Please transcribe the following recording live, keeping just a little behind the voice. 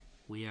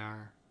we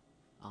are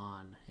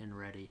on and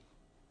ready.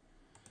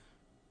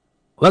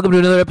 Welcome to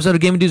another episode of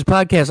Gaming Dudes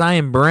Podcast. I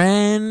am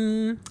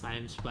Bren, I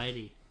am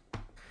Spidey.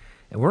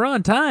 and we're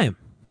on time.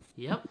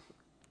 Yep.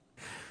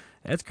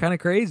 That's kind of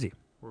crazy.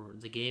 We're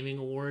the gaming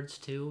awards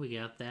too. We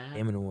got that.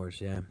 Gaming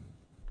Awards, yeah.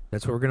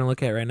 That's what we're going to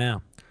look at right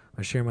now. I'm going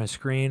to share my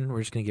screen.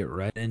 We're just going to get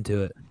right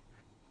into it.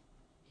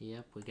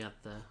 Yep, we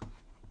got the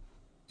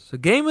So,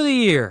 Game of the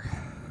Year,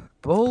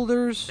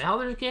 Boulders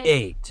Baldur's Gate.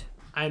 8.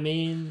 I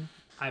mean,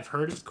 I've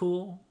heard it's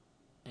cool,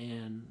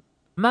 and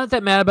I'm not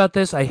that mad about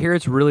this. I hear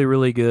it's really,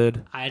 really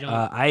good. I don't.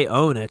 I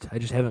own it. I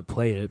just haven't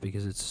played it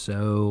because it's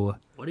so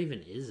What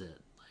even is it?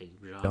 Like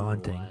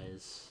daunting.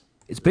 genre-wise?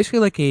 It's basically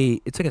like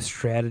a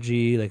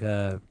strategy, like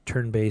a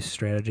turn-based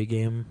strategy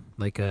game,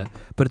 but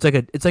it's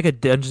like a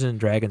Dungeons and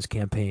Dragons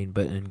campaign,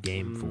 but in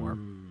game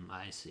form.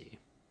 I see.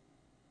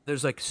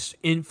 There's like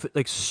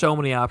so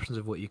many options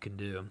of what you can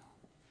do.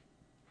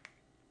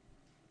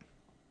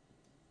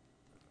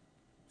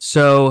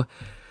 So,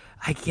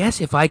 I guess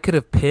if I could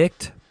have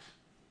picked,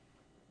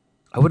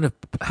 I would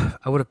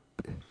have.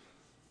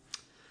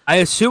 I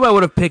assume I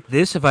would have picked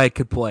this if I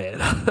could play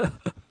it.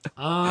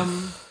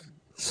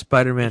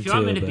 Spider-Man If 2. you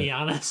want me to be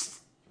honest,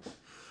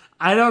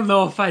 I don't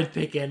know if I'd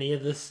pick any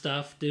of this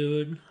stuff,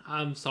 dude.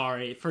 I'm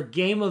sorry. For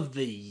Game of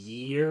the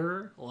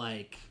Year,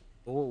 like,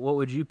 What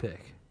would you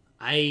pick?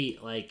 I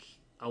like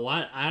a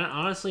lot. I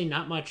honestly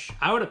not much.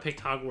 I would have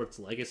picked Hogwarts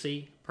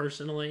Legacy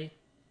personally.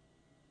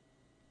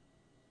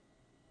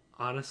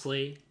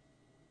 Honestly,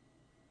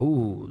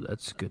 Ooh,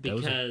 that's good. That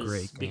because was a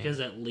great game. because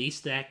at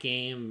least that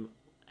game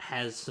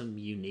has some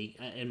unique.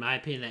 In my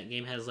opinion, that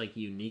game has like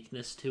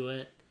uniqueness to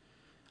it.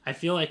 I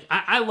feel like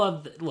I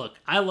love. Look,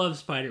 I love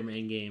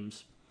Spider-Man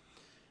games,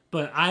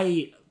 but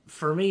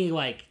for me,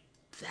 like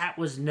that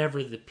was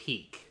never the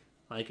peak.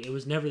 Like it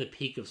was never the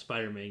peak of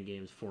Spider-Man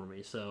games for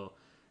me. So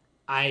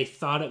I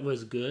thought it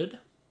was good.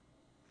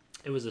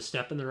 It was a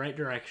step in the right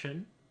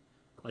direction,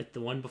 like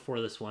the one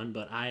before this one.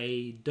 But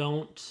I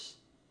don't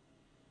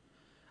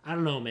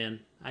know, man.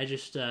 I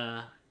just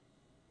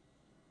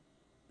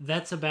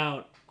that's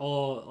about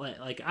all.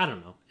 Like I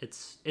don't know.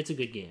 It's a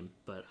good game,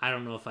 but I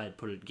don't know if I'd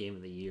put it Game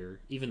of the Year,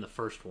 even the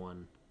first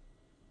one.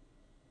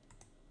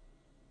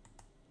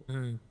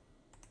 Mm.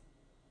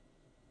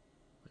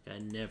 Like I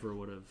never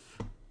would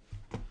have.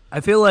 I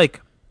feel like,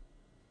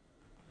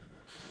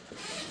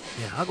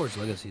 yeah, Hogwarts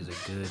Legacy is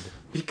a good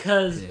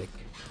Because pick.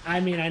 I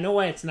mean, I know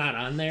why it's not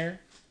on there,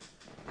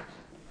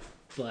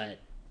 but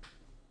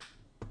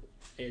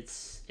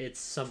it's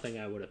something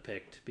I would have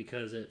picked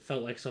because it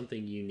felt like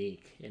something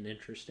unique and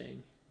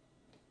interesting.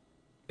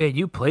 And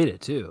you played it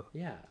too.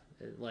 Yeah,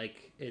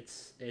 like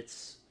it's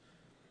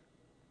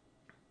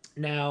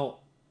now.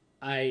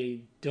 I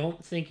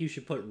don't think you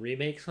should put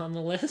remakes on the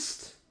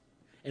list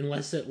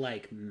unless it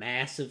like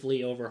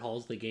massively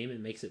overhauls the game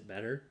and makes it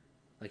better.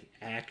 Like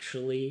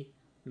actually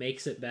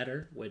makes it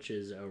better, which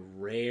is a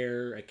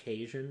rare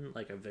occasion,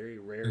 like a very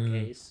rare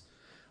case.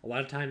 A lot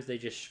of times they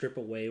just strip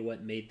away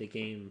what made the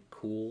game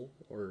cool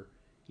or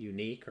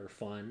unique or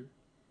fun,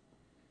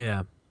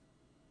 Yeah.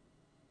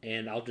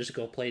 and I'll just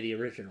go play the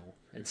original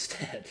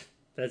instead.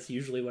 That's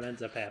usually what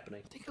ends up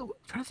happening. I'm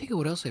trying to think of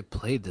what else I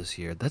played this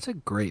year. That's a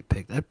great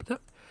pick.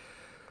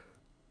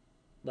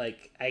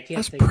 Like I can't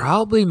That's think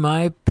probably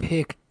my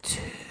pick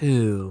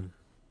too.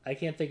 I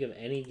can't think of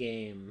any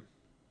game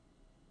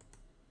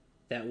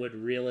that would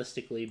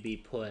realistically be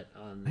put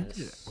on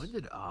this. When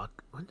did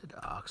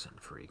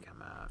Oxenfree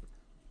come out?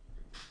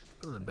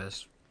 One of the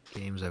best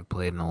games I've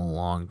played in a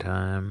long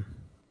time.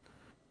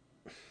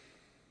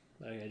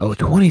 Okay, Oh,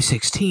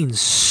 2016,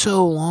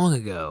 so long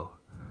ago.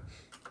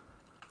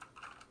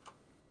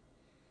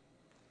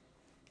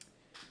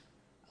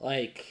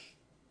 like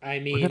I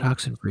When mean, did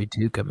Oxenfree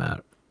 2 come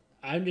out?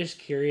 I'm just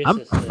curious I'm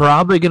as to.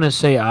 probably going to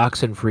say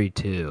Oxenfree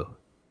 2.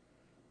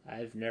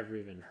 I've never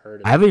even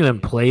heard of. I haven't that even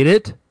game. played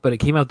it, but it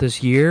came out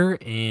this year,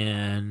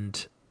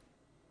 and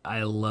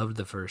I loved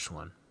the first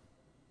one.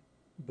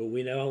 But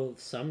we know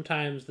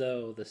sometimes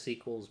though the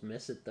sequels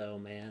miss it though,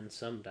 man.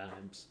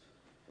 Sometimes,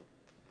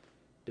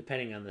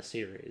 depending on the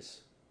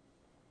series.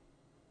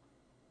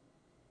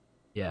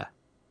 Yeah.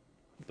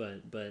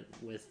 But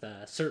with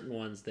certain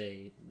ones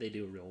they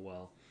do real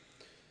well.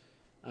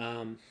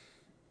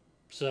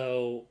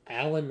 So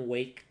Alan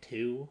Wake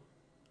 2.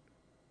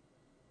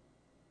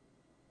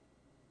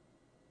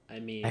 I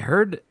mean, I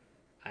heard.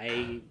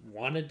 I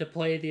wanted to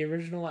play the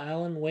original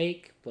Alan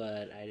Wake,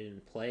 but I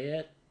didn't play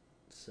it,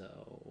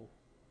 so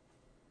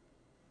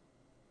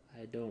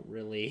I don't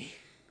really.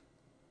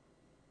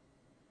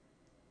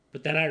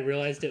 But then I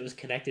realized it was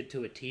connected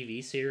to a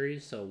TV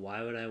series, so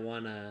why would I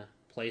want to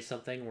play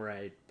something where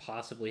I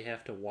possibly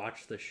have to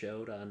watch the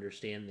show to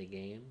understand the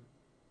game?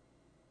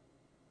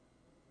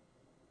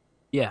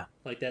 Yeah.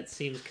 Like that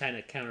seems kind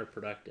of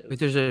counterproductive. Wait,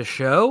 there's a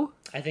show?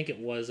 I think it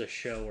was a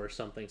show or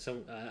something.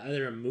 Some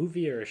either a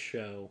movie or a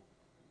show.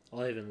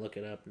 I'll even look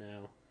it up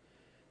now.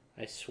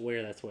 I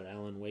swear that's what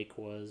Alan Wake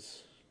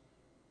was.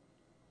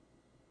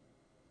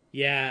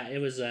 Yeah, it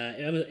was.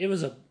 It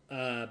was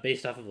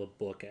based off of a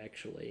book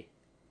actually,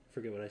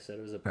 Forget what I said.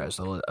 It was a I book. was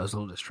a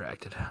little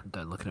distracted. I'm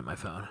done looking at my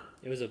phone.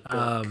 It was a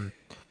book.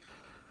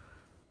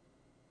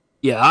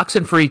 Yeah,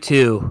 Oxenfree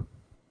 2.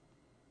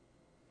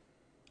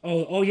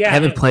 Oh I yeah.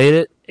 haven't played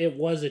it. It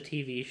was a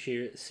TV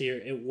series.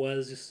 It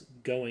was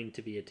going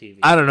to be a TV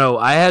I don't series. know.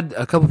 I had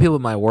a couple people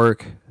at my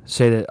work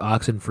say that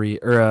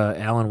Oxenfree or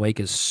Alan Wake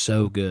is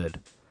so good.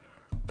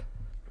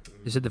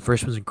 They said the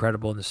first one's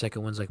incredible and the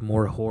second one's like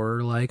more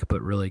horror like,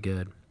 but really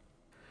good.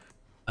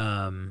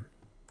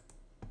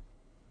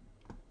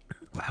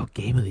 Wow,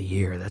 game of the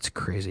year. That's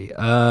crazy.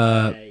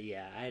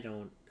 Yeah, I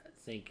don't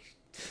think.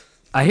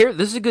 I hear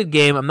this is a good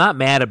game. I'm not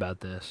mad about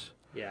this.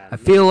 Yeah, I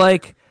feel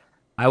like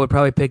I would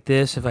probably pick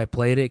this if I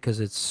played it because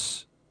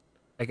it's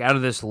like out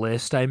of this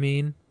list. I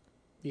mean,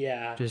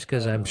 yeah, just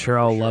because I'm sure for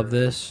I'll sure. love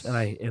this,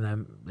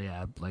 I'm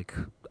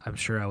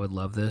sure I would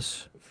love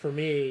this. For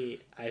me,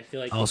 I feel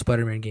like All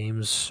Spider-Man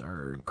games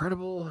are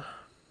incredible.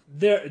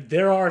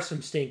 there are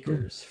some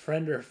stinkers.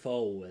 Friend or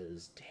Foe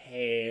was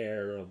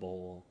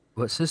terrible.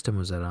 What system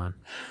was that on?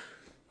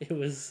 It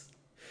was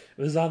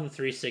on the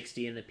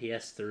 360 and the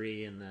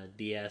PS3 and the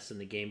DS and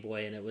the Game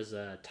Boy, and it was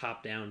a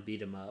top-down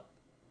beat 'em up.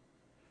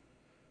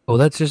 Oh,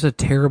 that's just a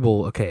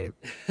terrible. Okay,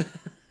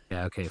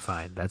 yeah, okay,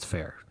 fine, that's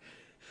fair.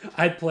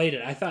 I played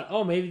it. I thought,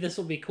 oh, maybe this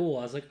will be cool.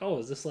 I was like, oh,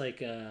 is this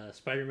like a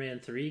Spider-Man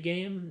 3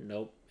 game?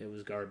 Nope, it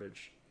was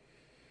garbage.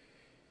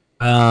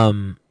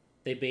 Um,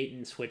 They bait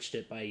and switched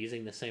it by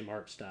using the same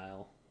art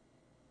style.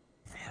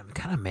 Man, I'm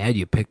kind of mad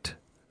you picked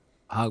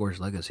Hogwarts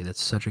Legacy.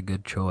 That's such a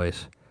good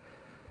choice.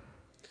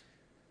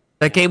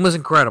 That game was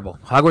incredible.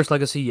 Hogwarts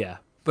Legacy, yeah.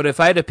 But if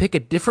I had to pick a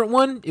different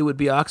one, it would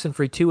be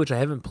Oxenfree 2, which I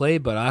haven't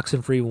played, but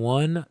Oxenfree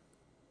 1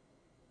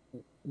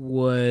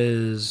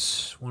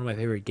 was one of my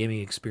favorite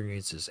gaming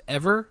experiences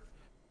ever.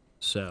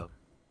 So,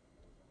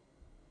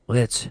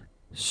 let's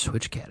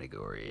switch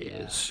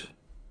categories. Yeah.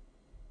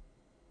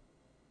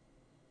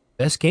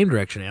 Best game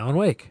direction, Alan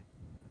Wake.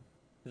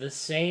 The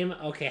same.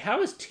 Okay,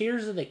 how is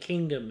Tears of the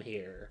Kingdom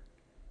here?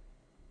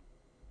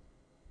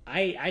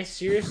 I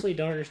seriously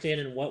don't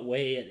understand in what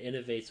way it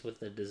innovates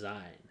with the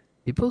design.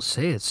 People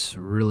say it's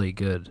really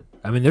good.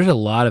 I mean, there's a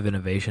lot of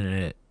innovation in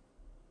it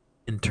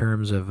in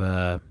terms of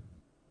I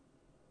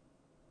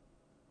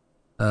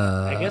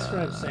guess what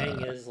I'm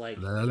saying is like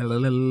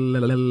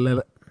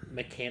my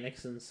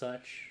mechanics and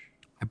such.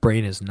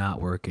 brain is not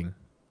working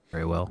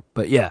very well.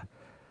 But yeah.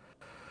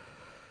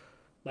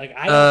 Like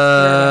I don't care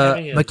about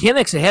having a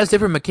Mechanics, it has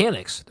different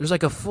mechanics. There's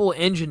like a full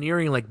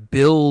engineering like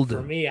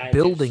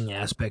building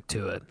aspect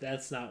to it.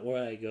 That's not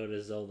where I go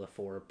to Zelda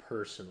for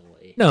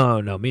personally.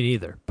 No, me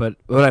neither. But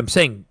what I'm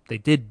saying, they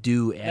did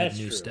add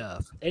new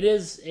stuff. It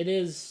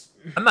is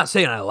I'm not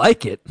saying I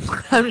like it.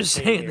 I'm just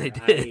saying here. they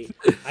did.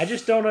 I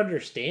just don't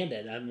understand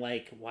it. I'm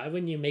like, why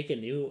wouldn't you make a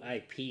new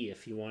IP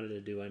if you wanted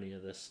to do any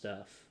of this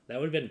stuff? That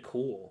would have been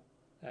cool,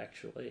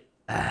 actually.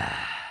 All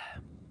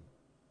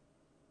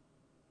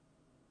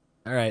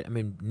right. I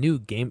mean, new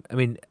game. I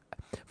mean,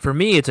 for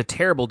me, it's a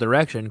terrible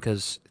direction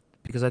because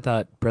I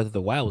thought Breath of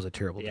the Wild was a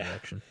terrible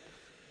direction.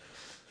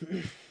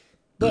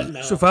 But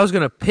no. So if I was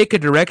gonna pick a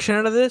direction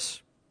out of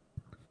this,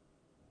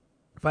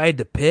 if I had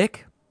to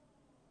pick,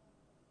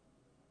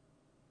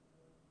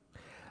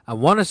 I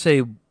want to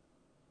say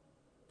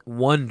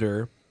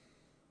Wonder.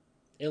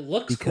 It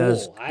looks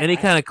because cool. Any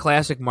kind of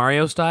classic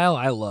Mario style,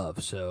 I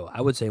love. So I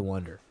would say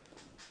Wonder.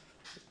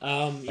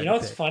 You know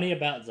what's funny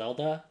about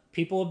Zelda?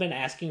 People have been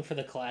asking for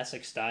the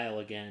classic style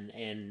again,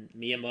 and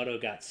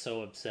Miyamoto got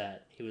so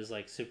upset. He was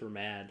like super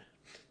mad.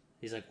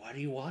 He's like, "Why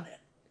do you want it?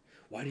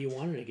 Why do you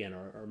want it again?"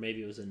 Or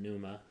maybe it was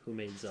Enuma who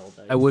made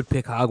Zelda. I would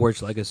pick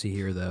Hogwarts Legacy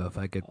here though if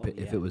I could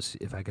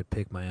if I could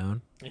pick my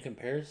own. In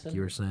comparison, like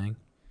you were saying,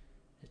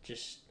 it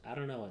just I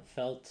don't know.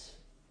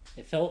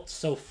 It felt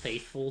so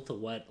faithful to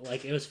what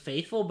it was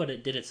faithful, but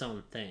it did its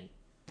own thing,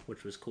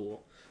 which was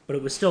cool. But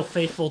it was still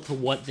faithful to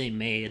what they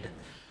made.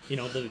 You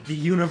know, the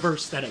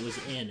universe that it was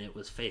in, it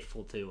was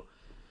faithful to.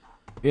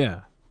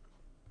 Yeah.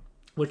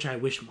 Which I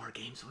wish more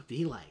games would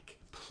be like.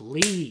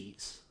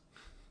 Please.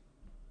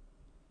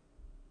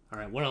 All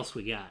right, what else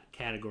we got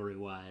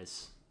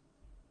category-wise?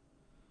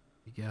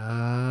 We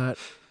got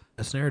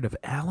this narrative,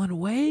 Alan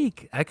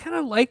Wake. I kind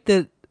of like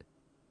that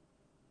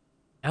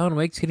Alan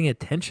Wake's getting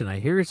attention. I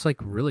hear it's like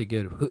really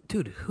good.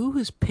 Dude, who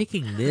is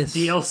picking this?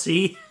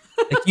 DLC?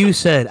 Like you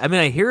said. I mean,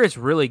 I hear it's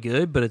really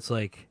good, but it's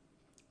like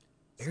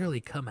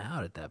barely come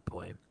out at that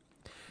point.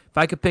 If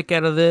I could pick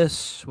out of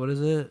this, what is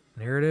it?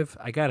 Narrative?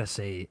 I gotta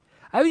say,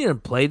 I haven't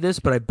even played this,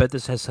 but I bet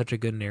this has such a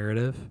good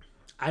narrative.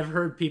 I've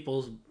heard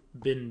people's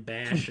been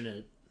bashing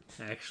it,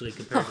 actually,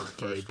 compared to the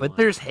first but one.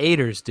 There's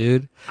haters,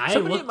 dude.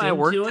 Somebody at my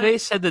work today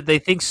said that they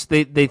think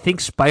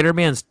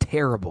Spider-Man's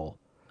terrible.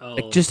 Oh,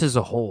 like, just as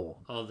a whole.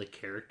 Oh, the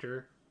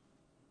character?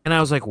 And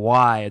I was like,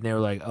 why? And they were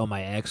like, oh,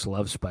 my ex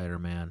loves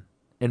Spider-Man.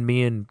 And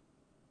me and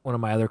one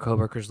of my other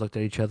coworkers looked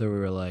at each other. We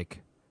were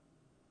like,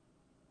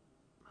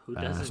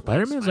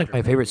 Spider-Man's like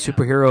my favorite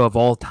superhero of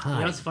all time. You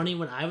know what's funny?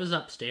 When I was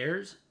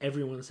upstairs,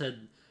 everyone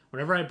said,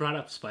 whenever I brought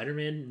up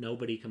Spider-Man,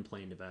 nobody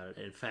complained about it.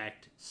 In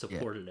fact,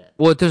 supported it.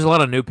 Well, there's a lot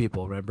of new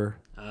people, remember?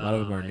 A lot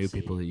of them are new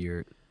people that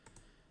you're...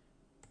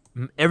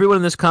 everyone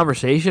in this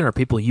conversation are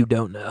people you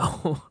don't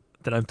know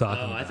that I'm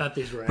talking Oh, I about. thought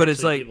these were But it's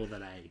actually like, people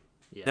that I.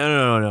 Yeah.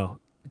 no.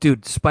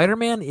 Dude,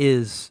 Spider-Man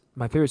is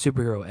my favorite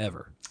superhero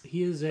ever.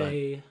 He is But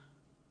a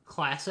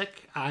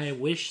classic. I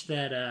wish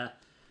that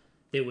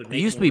they would it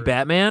make used to be more.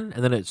 Batman,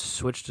 and then it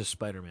switched to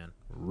Spider-Man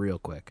real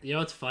quick. You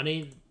know, it's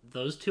funny.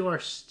 Those two are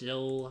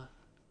still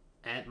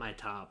at my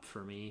top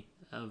for me.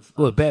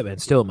 Well,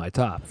 Batman's still in my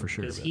top for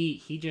sure. Because But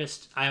he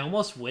just, I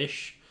almost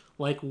wish,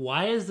 like,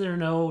 why is there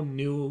no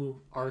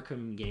new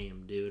Arkham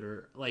game, dude?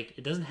 Or like,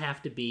 it doesn't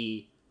have to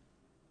be.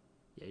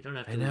 Yeah, you don't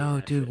have to. I know,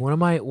 rehash dude. it.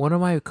 One of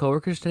my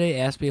coworkers today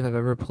asked me if I've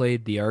ever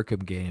played the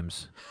Arkham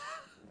games,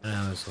 and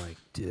I was like,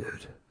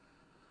 dude.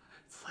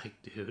 It's like,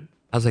 dude.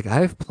 I was like,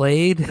 I've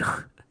played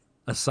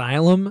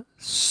Asylum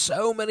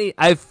so many.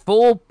 I've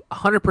full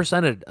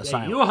 100%ed Yeah, you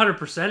Asylum.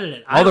 100%ed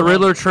it. All the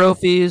Riddler it.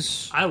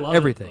 trophies. I love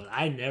everything. it, but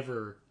I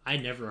never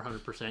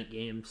 100%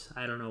 games.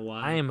 I don't know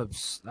why.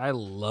 I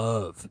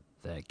love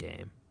that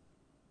game.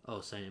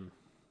 Oh, same.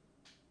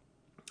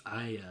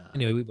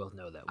 Anyway, we both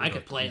know that. I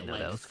could play it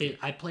like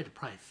I played it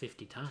probably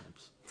 50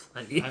 times.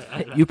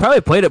 You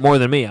probably played it more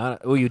than me.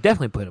 Well, you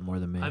definitely played it more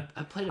than me. I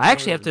played it. I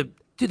actually have to,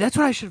 dude. That's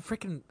what I should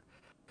freaking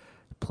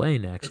play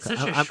next. It's such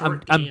a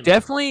short I'm game.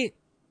 definitely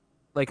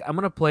like I'm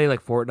gonna play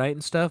like Fortnite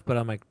and stuff, but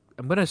I'm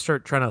gonna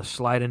start trying to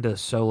slide into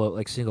solo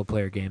like single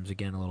player games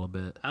again a little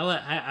bit. I'm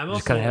also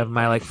Just kind of have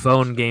my like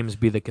phone games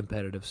be the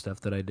competitive stuff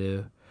that I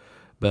do,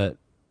 but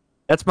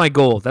that's my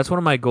goal. That's one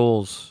of my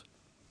goals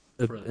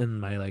in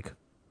my like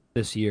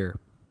this year.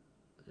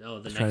 Oh,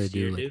 the trying to next do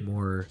year, like dude.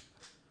 more.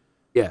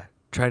 Yeah,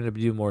 trying to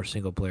do more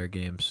single player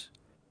games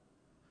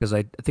because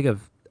I think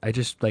I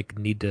just like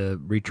need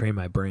to retrain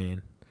my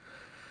brain.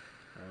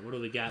 All right, what do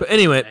we got? But For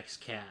anyway, the next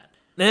cat.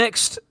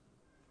 Next,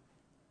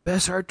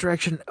 best art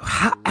direction.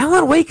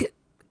 Alan Wake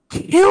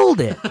killed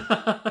it.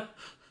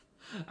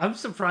 I'm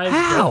surprised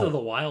How? Breath of the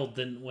Wild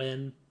didn't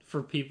win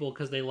for people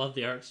because they love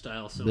the art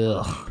style so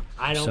much. Ugh,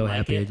 I don't so like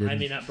happy I it. I didn't.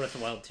 mean, not Breath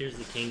of the Wild. Tears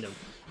of the Kingdom.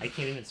 I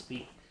can't even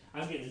speak.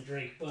 I'm getting a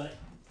drink, but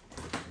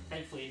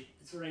thankfully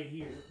it's right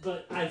here.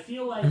 But I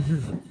feel like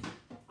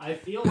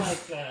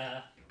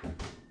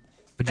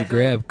Would you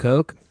grab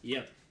Coke?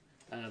 yep,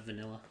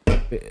 vanilla.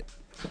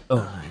 Oh,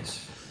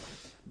 nice.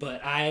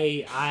 But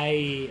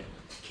I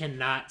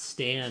cannot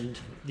stand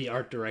the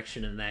art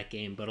direction in that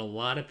game. But a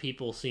lot of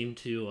people seem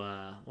to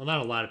well, not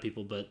a lot of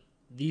people, but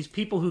these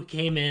people who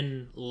came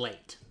in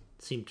late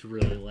seem to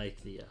really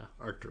like the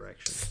art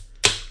direction.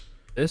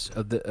 This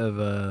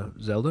of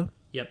Zelda.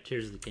 Yep,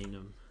 Tears of the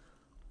Kingdom.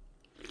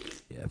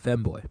 Yeah,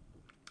 femboy.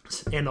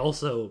 And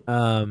also,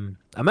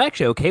 I'm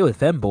actually okay with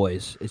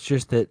femboys. It's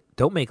just that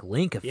don't make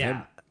Link a yeah,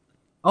 fem.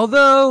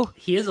 Although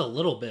he is a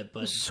little bit,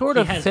 but sort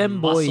he of has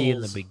femboy in the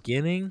muscles.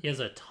 beginning. He has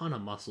a ton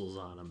of muscles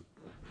on him.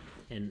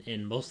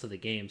 In most of the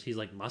games, he's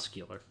like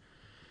muscular.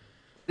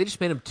 They just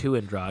made him too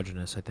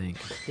androgynous, I think.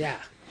 Yeah,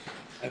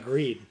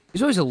 agreed.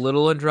 He's always a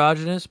little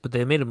androgynous, but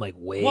they made him like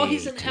way. Well,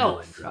 he's an too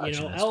elf. You know,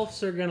 androgynous.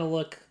 elves are gonna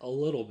look a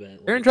little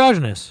bit. They're Like,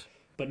 androgynous,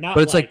 but not.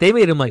 but it's like they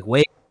made him like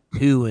way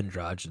too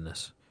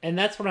androgynous. And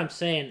that's what I'm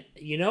saying.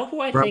 You know who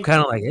I Where I'm think?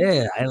 kind of like,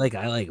 yeah, I like.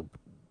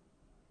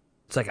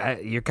 It's like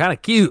you're kind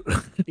of cute.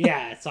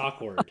 Yeah, it's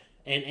awkward.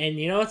 And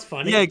you know what's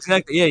funny? Yeah,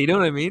 exactly. Yeah, you know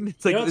what I mean.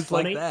 It's like what's it's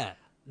funny? like that.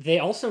 They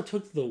also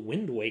took the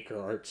Wind Waker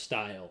art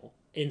style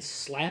and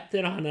slapped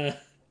it on a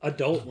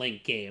adult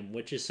Link game,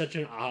 which is such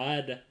an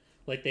odd.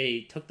 Like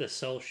they took the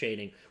cell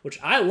shading, which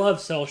I love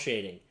cell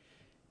shading,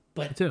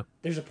 but Me too.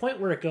 there's a point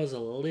where it goes a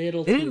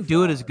little. They too didn't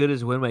do it far. as good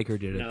as Wind Waker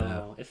did it No,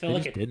 though. it felt They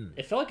like just it didn't.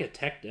 It felt like a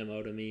tech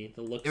demo to me.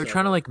 The looks. They were of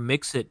trying to it. like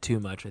mix it too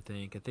much. I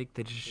think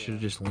they just should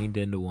have just leaned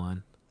into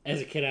one. As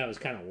a kid, I was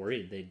kind of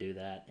worried they'd do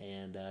that,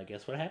 and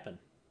guess what happened?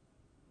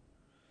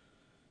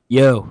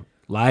 Yo,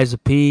 Liza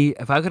P.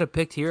 If I could have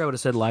picked here, I would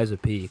have said Liza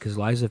P. Because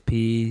Liza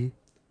P.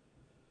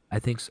 I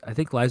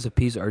think Liza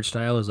P's art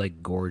style is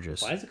like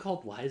gorgeous. Why is it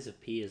called Liza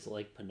P? Is it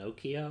like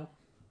Pinocchio?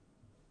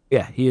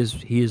 Yeah, he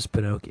is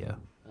Pinocchio.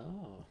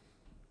 Oh,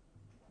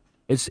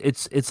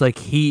 It's like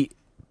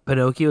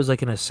Pinocchio is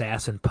like an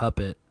assassin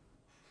puppet,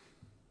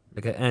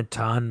 like an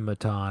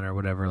automaton or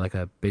whatever, like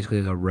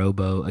basically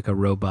like a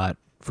robot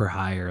for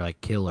hire,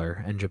 like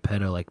killer, and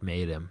Geppetto like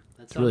made him.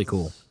 It's really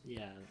cool.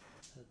 Yeah,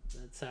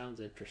 that sounds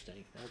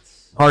interesting. That's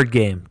Hard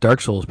game. Dark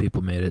Souls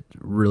people made it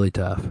really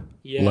tough.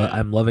 yeah.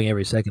 I'm loving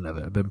every second of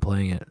it. I've been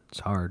playing it. It's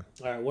hard.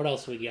 All right, what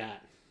else we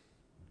got?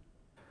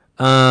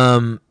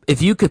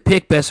 If you could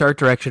pick best art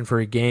direction for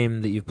a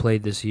game that you've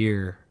played this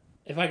year,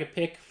 If I could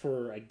pick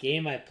for a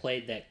game I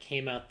played that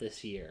came out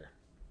this year,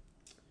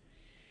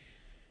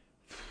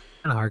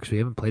 kind of hard because we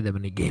haven't played that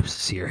many games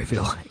this year. I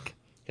feel like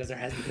because there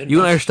hasn't been. you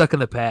and I are much. stuck in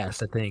the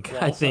past. I think.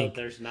 Well, I also, think.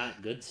 there's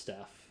not good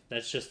stuff.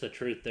 That's just the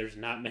truth. There's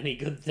not many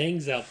good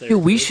things out there.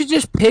 Dude, we should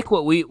just pick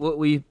what we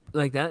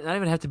like. Not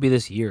even have to be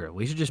this year.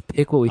 We should just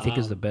pick what we think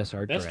is the best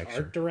art Best direction.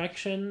 art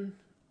direction.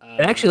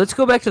 And actually, let's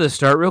go back to the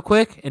start real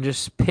quick and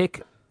just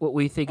pick what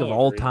we think of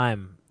all agreed.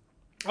 time.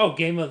 Oh,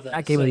 game of the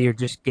Not game of the year,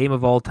 just game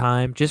of all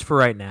time, just for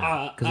right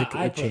now, because I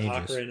it put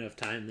changes. Ocarina of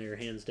Time there,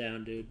 hands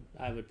down, dude.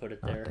 I would put it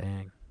Oh, there.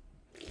 dang.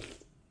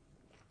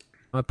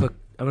 I'm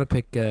gonna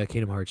pick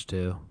Kingdom Hearts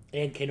 2.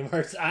 And Kingdom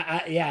Hearts.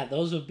 Yeah,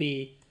 those would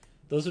be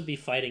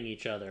fighting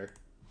each other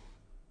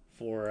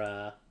for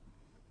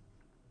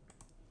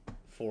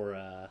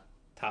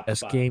top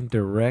Best spot. game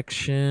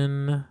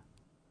direction.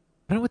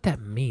 I don't know what that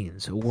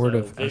means. Award So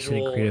of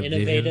Outstanding visual, Creative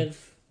Vision.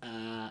 innovative,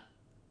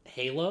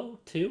 Halo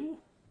 2,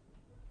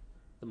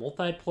 the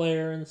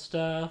multiplayer and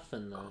stuff,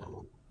 and the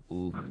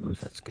Ooh,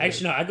 that's good.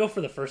 actually no, I go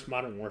for the first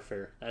Modern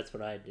Warfare. That's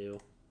what I do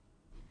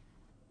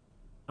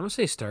I'm gonna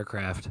say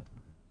StarCraft.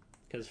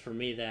 because for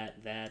me that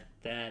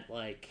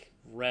like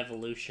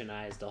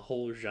revolutionized a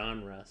whole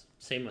genre.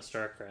 Same with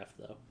StarCraft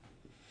though.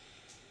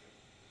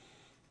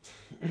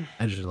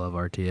 I just love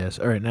RTS.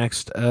 All right,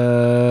 next.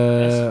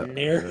 Best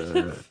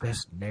narrative.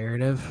 Best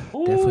narrative.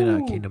 Definitely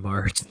not Ooh, Kingdom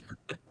Hearts.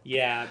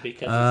 yeah,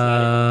 because it's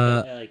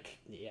not Uh, like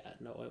yeah,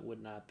 no, it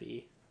would not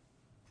be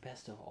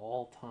best of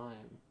all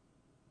time.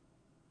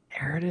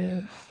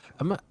 narrative.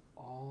 I'm a,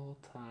 All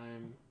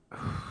time.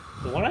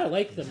 The one I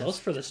like the most that's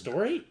for the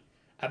story,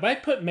 I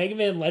might put Mega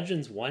Man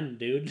Legends 1,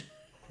 dude.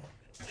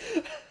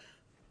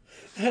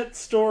 That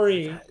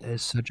story that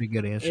is such a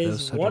good answer. That is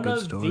was such a one good of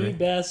the story.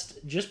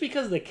 best just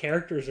because the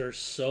characters are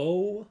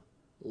so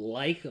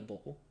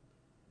likable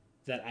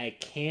that I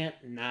can't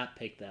not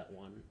pick that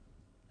one.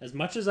 As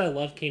much as I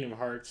love Kingdom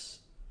Hearts,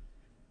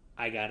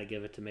 I gotta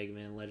give it to Mega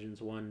Man Legends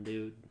 1,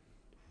 dude.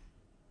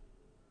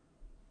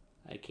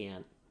 I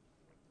can't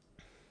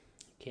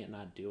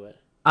not do it.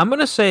 I'm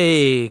gonna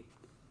say.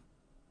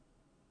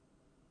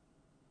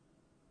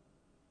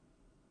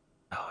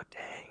 Oh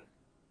dang.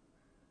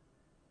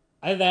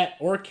 Either that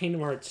or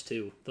Kingdom Hearts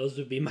 2. Those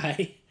would be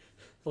my,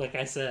 like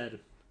I said,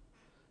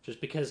 just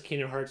because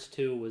Kingdom Hearts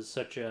 2 was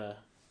such a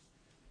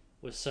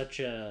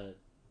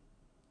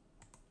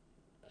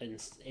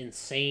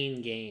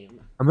insane game.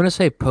 I'm gonna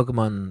say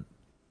Pokemon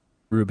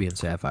Ruby and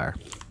Sapphire.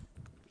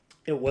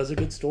 It was a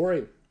good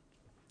story,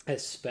 I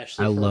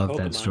especially for a love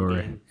that Pokemon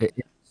story. game.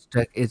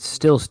 It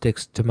still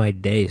sticks to my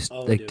days.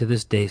 Oh, Like to dude,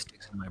 this day,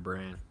 sticks in my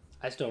brain.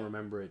 I still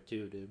remember it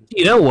too, dude.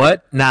 You know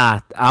what?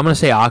 Nah, I'm gonna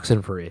say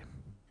Oxenfree.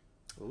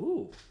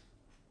 Ooh,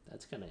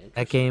 that's kind of That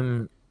interesting.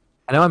 game.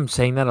 I know I'm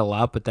saying that a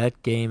lot, but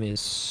that game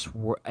is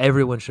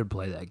everyone should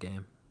play that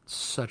game. It's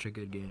such a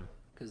good game.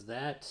 Because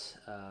that,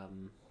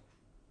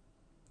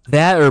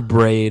 That or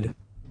Braid.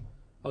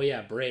 oh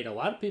yeah, Braid. A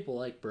lot of people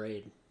like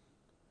Braid.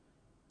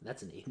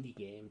 That's an indie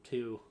game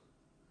too.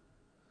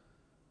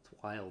 It's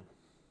wild.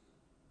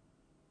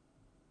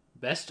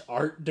 Best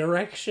art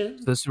direction.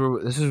 This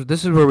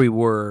is where we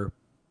were.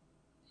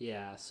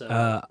 Yeah, so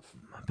Uh,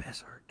 my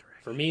best art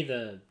for direction. me,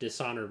 the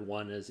Dishonored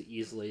one is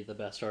easily the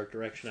best art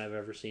direction I've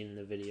ever seen in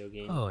a video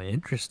game Oh,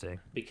 interesting.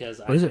 because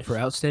What is it for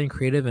outstanding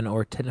creative and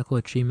or technical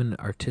achievement,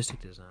 in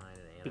artistic design,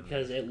 and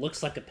because animation? it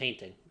looks like a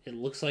painting. It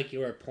looks like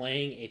you are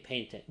playing a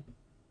painting.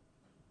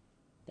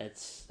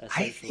 That's I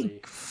essentially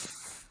think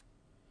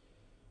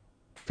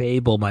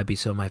Fable might be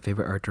some of my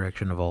favorite art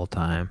direction of all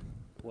time.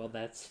 well.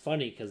 That's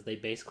funny because they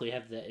basically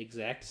have the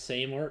exact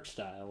same art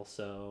style.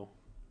 So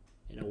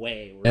in a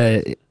way, we're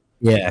Uh,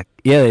 yeah,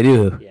 yeah, they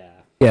do.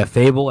 yeah. Yeah,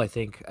 Fable. I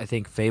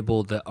think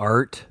Fable. The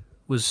art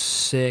was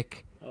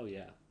sick. Oh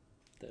yeah.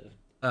 The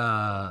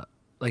Uh,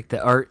 like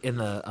the art in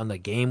the on the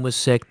game was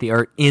sick. The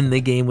art in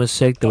the game was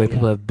sick. The oh way yeah.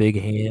 people have big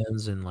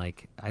hands and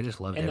like I just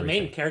loved And the main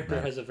everything character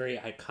about it. has a very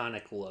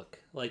iconic look.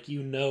 Like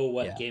you know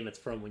what Yeah. game it's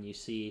from when you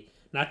see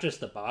not just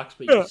the box,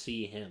 but you Yeah.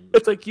 see him.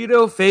 It's like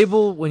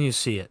Fable when you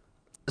see it.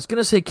 I was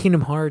gonna say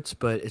Kingdom Hearts,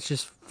 but it's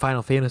just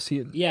Final Fantasy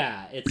and,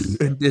 Yeah, it's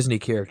and Disney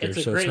it's characters,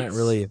 a so it's great not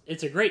really.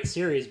 it's a great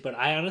series, but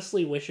I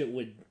honestly wish it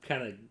would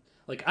kind of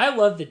like I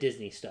love the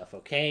Disney stuff,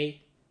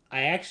 okay?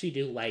 I actually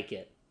do like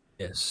it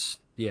Yes.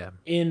 Yeah.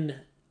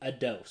 in a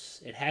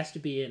dose. It has to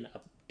be in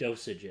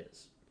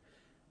dosages.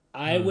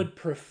 I Mm. would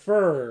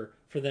prefer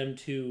for them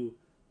to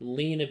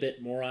lean a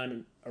bit more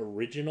on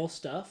original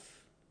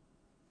stuff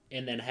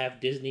and then have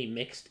Disney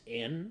mixed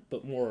in,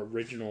 but more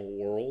original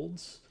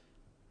worlds.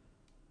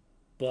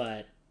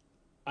 But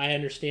I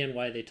understand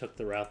why they took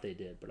the route they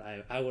did, but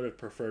I would have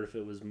preferred if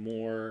it was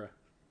more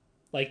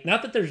like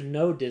not that there's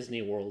no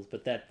Disney worlds,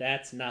 but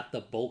that's not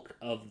the bulk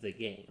of the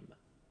game.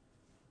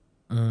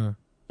 Mm.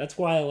 That's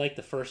why I like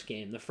the first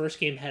game. The first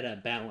game had a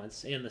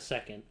balance, and the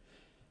second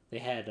they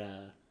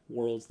had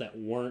worlds that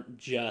weren't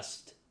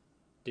just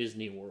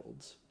Disney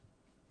worlds.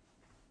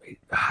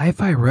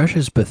 Hi-Fi Rush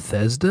is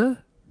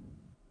Bethesda.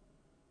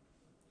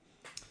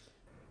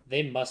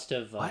 They must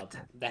have. What?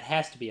 That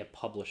has to be a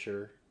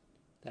publisher.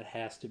 That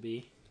has to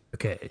be.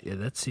 Okay, yeah,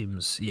 that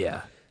seems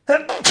yeah.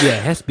 Yeah,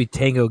 it has to be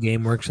Tango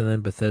GameWorks and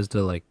then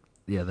Bethesda. Like,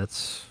 yeah,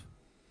 that's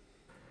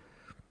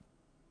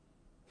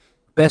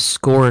best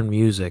score in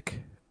music.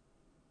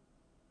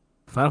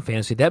 Final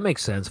Fantasy. That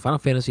makes sense. Final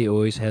Fantasy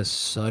always has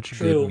such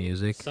good True.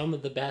 music, Some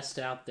of the best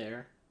out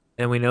there.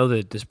 and we know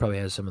that this probably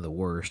has some of the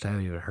worst. I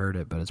haven't even heard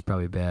it, but it's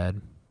probably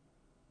bad.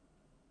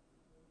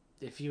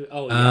 If you.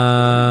 Oh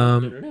yeah.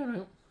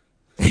 Um,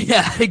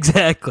 yeah,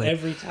 exactly.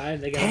 Every time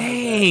they gotta have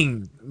that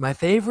Dang, my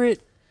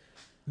favorite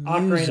Ocarina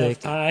of music.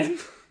 Time.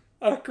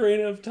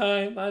 Ocarina of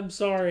Time. I'm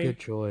Good sorry.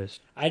 choice.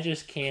 I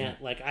just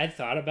can't. Like, I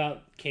thought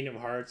about Kingdom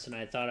Hearts and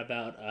I thought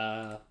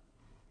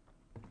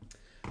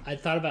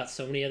about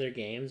so many other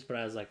games, but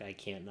I was like, I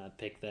can't not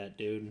pick that,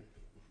 dude.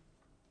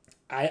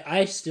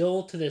 I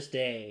still to this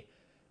day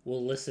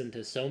will listen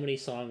to so many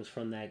songs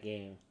from that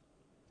game,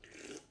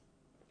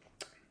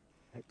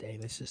 Dang,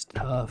 this is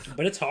tough.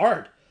 but it's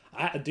hard.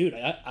 Dude,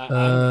 I'm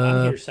Uh,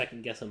 here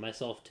second guessing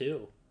myself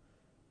too,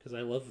 because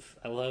I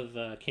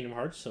love Kingdom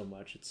Hearts so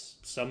much. It's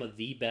some of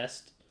the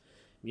best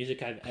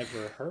music I've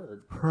ever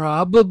heard.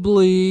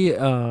 Probably.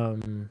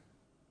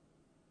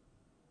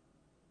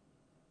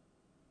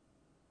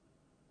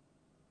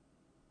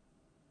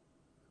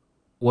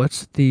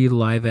 What's the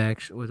live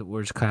action?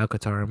 Where's Kyle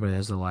Katarn, but it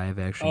has the live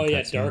action Oh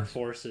yeah, Dark cutscenes?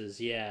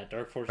 Forces. Yeah,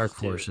 Dark Dark Forces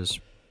 2. Forces.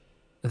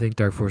 I think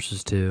Dark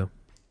Forces 2.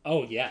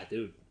 Oh yeah,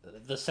 dude.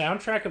 The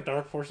soundtrack of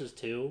Dark Forces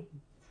 2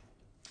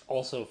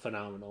 also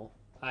phenomenal.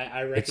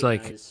 I It's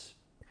like recognize.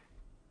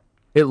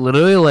 it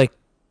literally like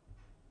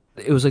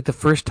it was like the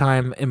first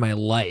time in my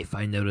life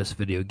I noticed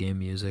video game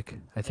music.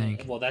 I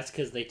think. Well, that's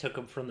because they took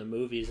them from the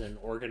movies and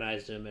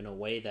organized them in a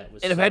way that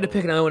was And if I had to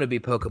pick so. another one, it'd be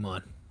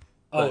Pokemon.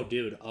 Oh, But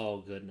dude. Oh,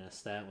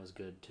 goodness, that was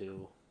good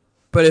too.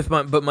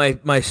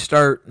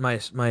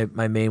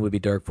 my main would be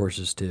Dark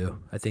Forces 2.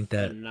 I think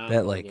that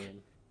Phenomenal like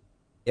game.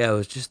 yeah, it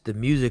was just the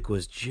music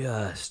was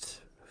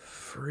just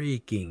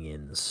freaking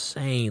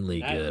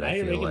insanely good. Now I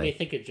you're feel making me like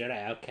think of Jedi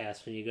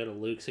Outcast when you go to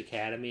Luke's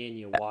Academy and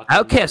you walk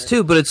in Outcast there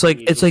too, but and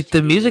you it's like just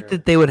the music hear.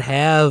 that they would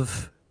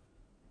have.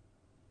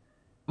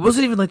 It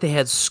wasn't even like they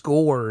had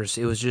scores.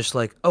 It was just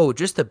like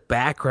just the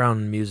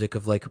background music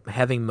of like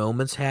having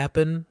moments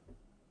happen.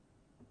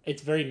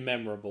 It's very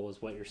memorable,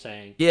 is what you're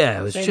saying.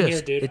 Yeah, Same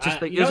here, dude. it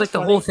just like You it know was what's like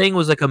the whole funny? thing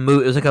was like a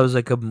movie. It was like I was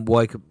like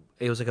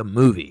it was like a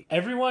movie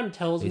Everyone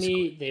tells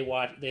basically. me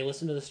they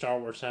listen to the Star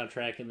Wars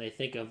soundtrack and they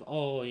think of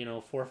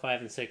 4,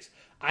 5, and 6.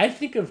 I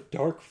think of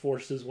Dark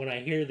Forces when I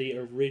hear the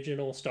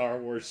original Star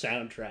Wars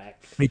soundtrack.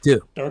 Me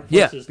too. Dark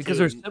Yeah, Forces because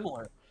they're 2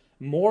 similar.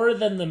 more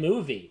than the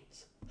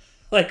movies.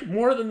 Like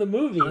more than the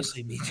movies.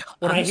 Honestly, me too.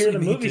 When I hear the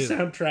Me movie too.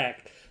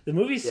 soundtrack, the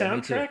movie Yeah,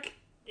 me too. soundtrack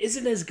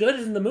isn't as good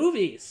as in the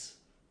movies.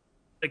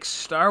 Like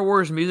Star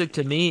Wars music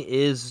to me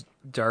is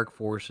Dark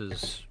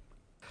Forces.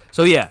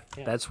 So yeah,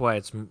 Yeah. that's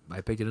why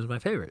I picked it as my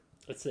favorite.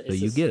 So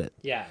It's you this get it.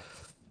 yeah.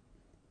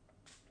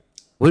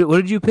 What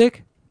did you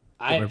pick?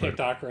 Don't I remember. picked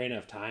Ocarina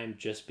of Time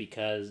just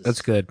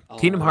That's because good.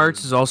 Kingdom oh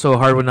Hearts is also a my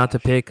hard one not to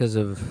gosh. pick because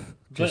of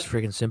just But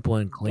freaking simple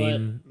and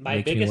but clean. my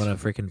Makes me want biggest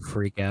to freaking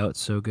freak out.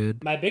 It's so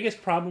good. my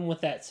biggest problem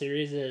with that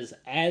series is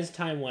as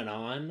time went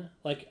on,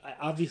 like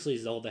obviously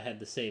Zelda had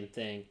the same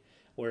thing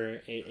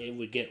where it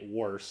would get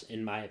worse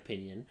in my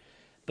opinion.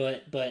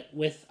 But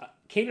with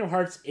Kingdom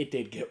Hearts it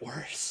did get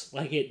worse.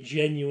 Like it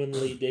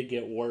genuinely did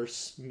get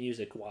worse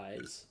music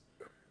wise.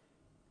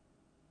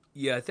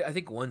 Yeah, I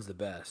think one's the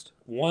best.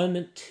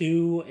 1,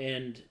 2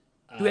 and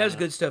Two has uh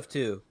good stuff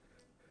too.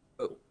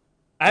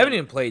 I haven't and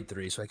even played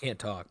three, so I can't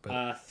talk. But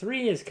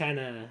 3 is kind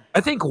of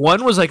I think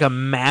one was like a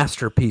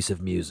masterpiece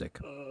of music.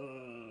 uh,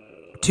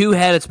 Two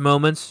had its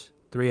moments.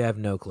 Three, I have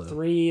no clue.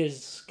 3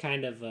 is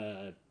kind of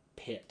a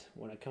pit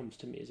when it comes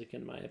to music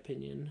in my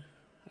opinion.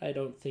 I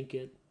don't think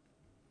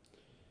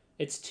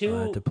it's I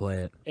have too to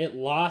play it. it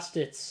lost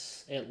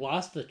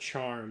the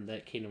charm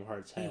that Kingdom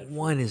Hearts had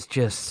for One me. is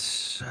just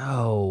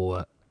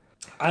so.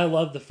 I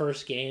love the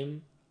first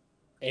game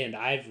and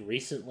I've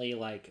recently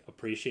like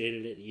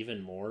appreciated it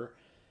even more.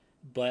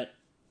 But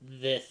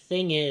the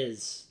thing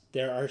is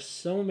there are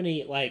so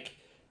many like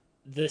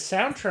the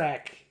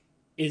soundtrack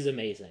is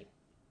amazing.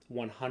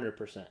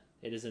 100%.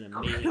 It is an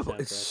amazing Incredible.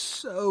 It's soundtrack.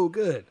 so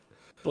good.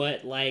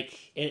 But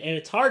like and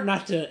it's hard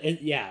not to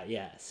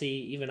yeah. See,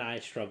 even I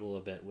struggle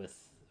a bit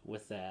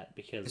with that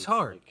because It's it's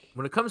hard like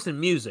when it comes to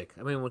music.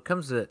 I mean, when it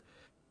comes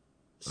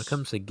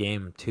to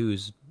game,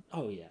 two's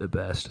oh yeah. the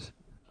best.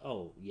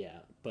 Oh yeah,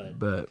 but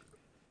But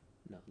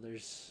no,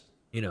 there's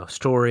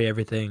story,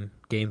 everything,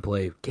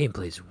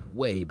 gameplay's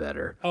way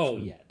better. oh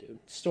yeah, dude.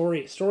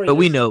 Story But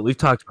we there's know we've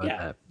talked about yeah,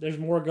 that. there's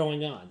more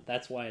going on.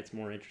 That's why it's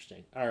more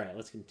interesting. All right,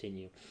 let's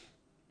continue.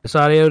 This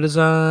audio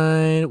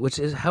design, which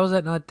is how is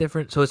that not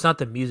different? So it's not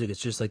the music; it's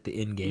just like the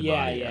in-game Yeah,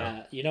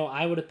 audio. yeah.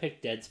 I would have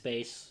picked Dead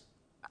Space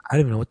I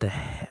don't even know what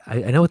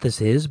I know what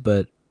this is,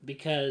 but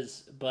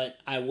but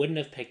I wouldn't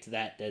have picked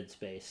that Dead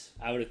Space.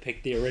 I would have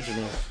picked the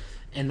original.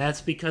 And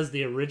that's because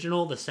the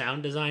original, the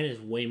sound design is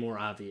way more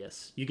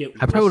obvious.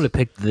 I probably would have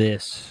picked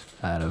this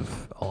out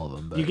of all of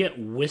them. You But get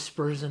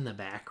whispers in the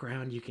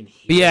background. You can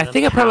But hear yeah, I the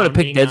think I probably would have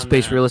picked pounding Dead on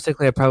Space. the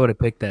Realistically, I probably would have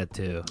picked that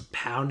too.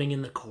 pounding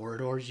in the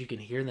corridors. You can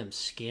hear them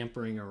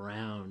scampering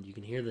around. You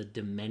can hear the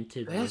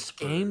demented Best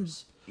whispers.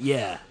 games,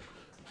 yeah,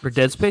 for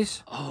Dead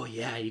Space. Oh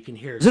yeah, you can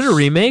hear. Is it a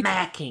remake?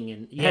 Smacking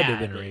and It had to yeah, have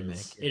been it a remake.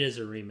 is. It is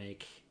a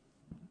remake,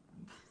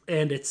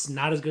 and it's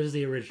not as good as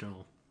the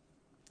original.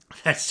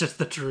 That's just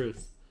the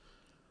truth.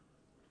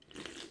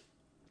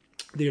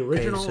 The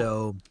original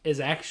so is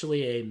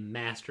actually a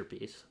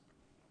masterpiece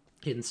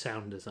in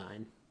sound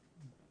design.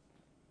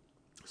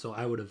 So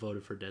I would have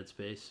voted for Dead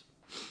Space.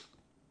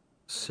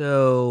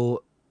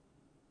 so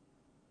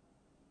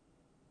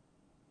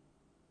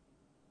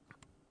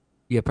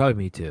Yeah, probably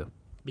me too.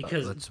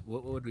 because Let's.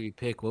 What would we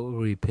pick? What would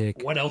we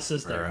pick what else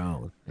is for our there?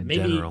 own in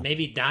Maybe general?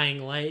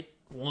 Dying Light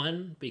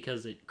 1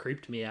 because it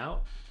creeped me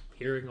out,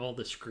 hearing all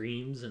the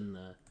screams and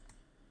the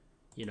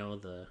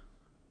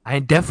I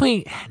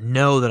definitely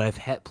know that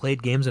I've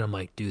played games and I'm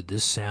like, dude,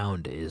 this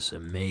sound is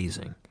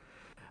amazing.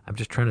 I'm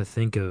just trying to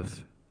think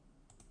of.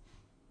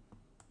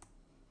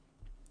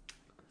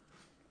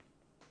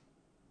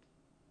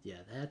 yeah,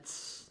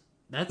 that's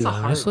Dude, a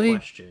hard honestly,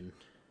 question.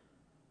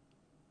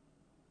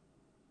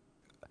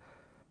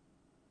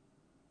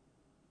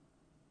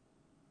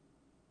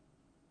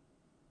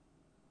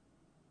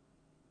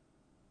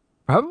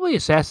 probably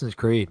Assassin's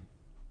Creed.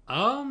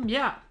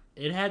 Yeah,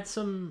 it had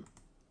some.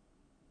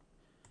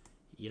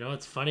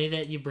 It's funny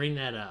that you bring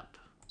that up.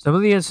 Some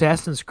of the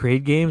Assassin's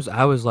Creed games,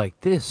 I was like,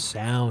 this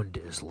sound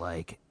is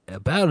like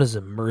about as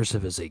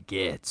immersive as it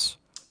gets.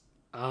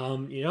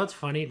 It's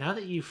funny now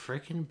that you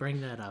freaking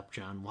bring that up,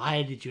 John.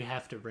 Why did you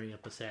have to bring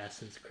up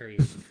Assassin's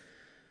Creed?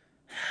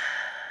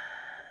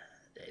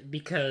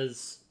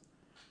 Because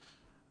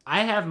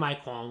I have my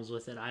qualms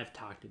with it. I've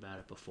talked about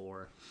it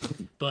before,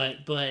 but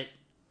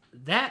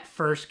that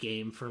first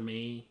game for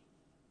me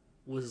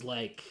was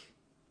like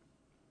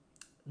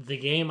the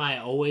game I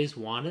always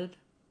wanted,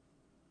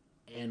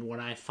 and when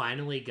I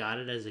finally got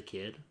it as a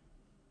kid,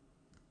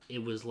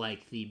 it was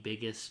like the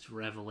biggest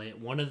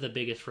one of the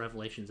biggest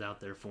revelations out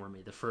there for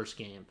me. The first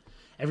game,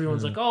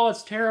 everyone's like, "Oh,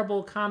 it's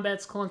terrible.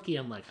 Combat's clunky."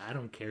 I'm like, I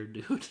don't care,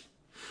 dude.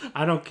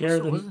 I don't care.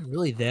 It wasn't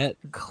really that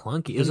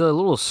clunky. It was The, a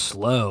little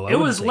slow. I it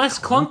wouldn't was say less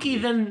clunky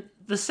clunky. than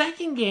the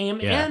second game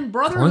Yeah, and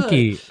Brotherhood.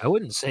 clunky. I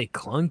wouldn't say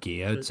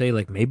clunky. I would The, say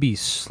like maybe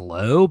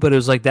slow, but it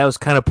was like that was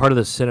kind of part of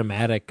the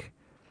cinematic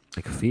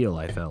like feel.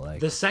 I felt like.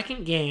 the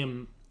second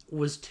game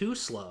was too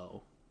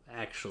slow.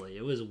 Actually,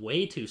 it was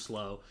way too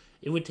slow.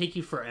 It would take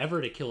you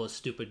forever to kill a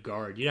stupid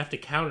guard. You'd have to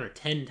counter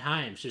 10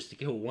 times just to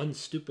kill one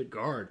stupid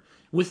guard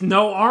with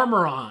no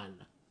armor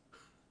on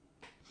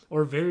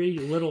or very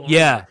little armor.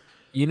 Yeah,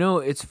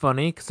 it's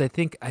funny because I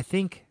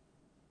think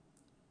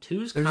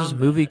Two's there's this combat.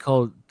 movie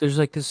called there's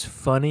like this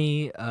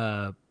funny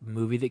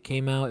movie that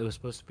came out. It was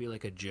supposed to be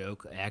like a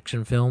joke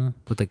action film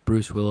with like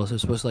Bruce Willis. It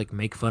was supposed to like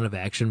make fun of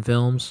action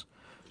films,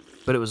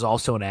 but it was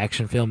also an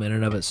action film in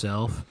and of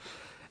itself.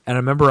 And I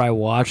remember I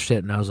watched it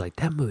and I was like,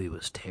 that movie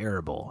was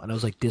terrible. And I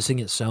was like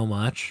dissing it so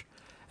much.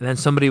 And then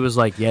somebody was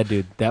like, yeah,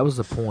 dude, that was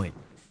the point.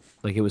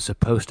 Like it was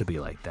supposed to be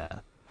like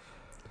that.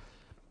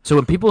 So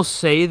when people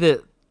say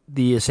that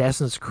the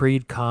Assassin's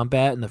Creed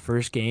combat in the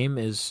first game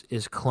is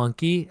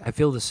clunky, I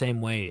feel the same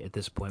way at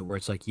this point where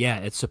it's like, yeah,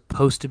 it's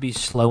supposed to be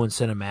slow and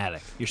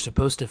cinematic. You're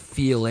supposed to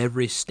feel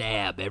every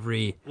stab,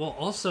 every Well,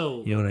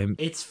 also, you know what I mean?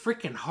 it's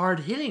freaking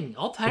hard hitting.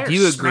 Altair Do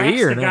you agree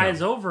smacks or the no?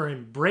 guys over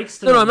and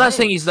breaks No, their no, I'm not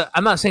saying legs.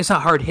 I'm not saying it's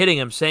not hard hitting.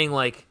 I'm saying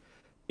like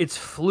it's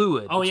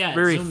fluid. Oh It's yeah,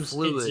 very it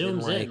zooms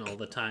and like in all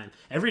the time.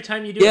 Every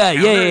time you do yeah, a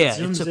yeah, counter, yeah, it yeah.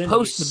 zooms It's in and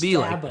supposed you to be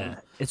like stab 'em.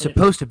 that. It's And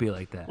supposed to be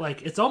like that.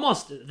 like it's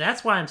almost.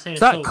 That's why I'm saying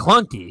It's not so.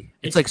 clunky.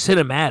 It's like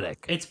cinematic.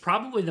 It's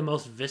probably the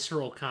most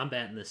visceral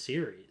combat in the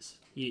series.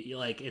 You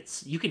like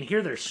it's. You can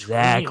hear their screams.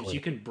 Exactly.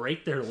 You can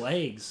break their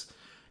legs.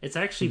 It's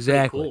actually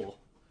Exactly. pretty cool.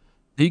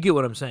 Do you get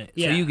what I'm saying?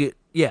 Yeah. So you get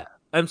yeah.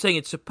 I'm saying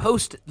it's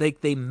supposed to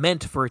like they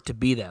meant for it to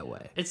be that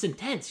way. It's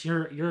intense.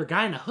 You're a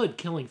guy in a hood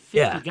killing 50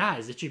 Yeah.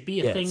 guys. It should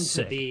be a Yeah, thing it's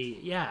to sick. be.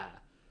 Yeah.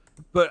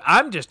 But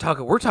I'm just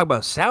talking we're talking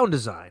about sound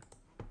design.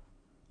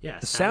 Yeah.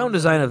 The sound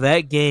design of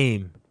that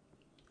game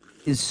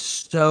is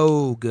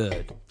so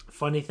good.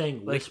 Funny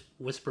thing, Like,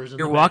 whispers in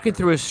You're the walking background.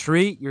 through a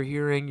street, you're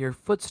hearing your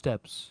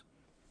footsteps.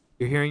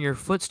 You're hearing your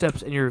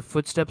footsteps, and your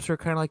footsteps are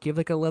kind of like you have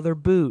like a leather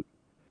boot.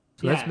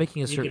 So that's Yeah,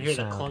 making a you certain can hear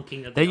the sound.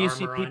 clunking of Then the you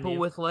see armor on people you.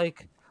 with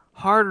like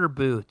harder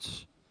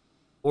boots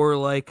or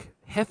like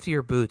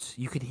heftier boots.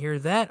 You can hear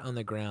that on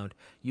the ground.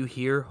 You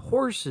hear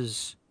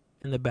horses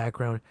in the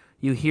background.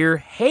 You hear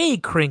hay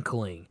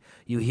crinkling.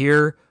 You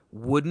hear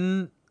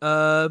wooden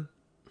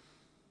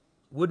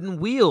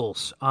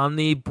wheels on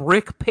the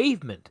brick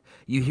pavement.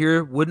 You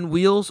hear wooden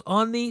wheels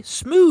on the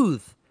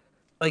smooth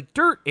like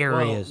dirt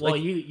areas. Well,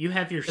 Like you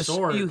have your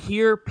sword. you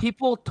hear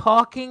people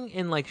talking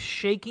and like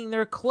shaking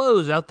their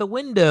clothes out the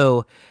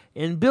window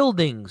in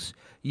buildings.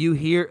 You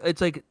hear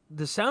it's like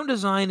the sound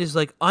design is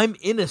like I'm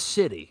in a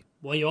city.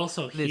 Well, you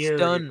also It's hear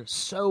done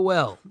so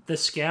well. the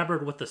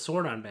scabbard with the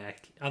sword on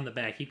the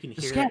back. You can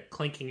hear it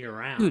clinking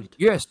around. Dude,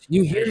 yes,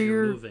 you hear you're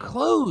your moving.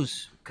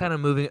 clothes kind of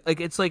moving. Like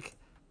it's like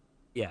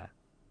yeah.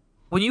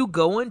 When you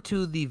go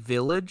into the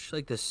village,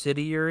 like the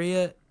city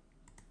area,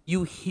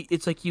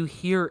 it's like you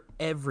hear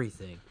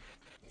everything.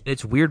 And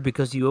it's weird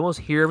because you almost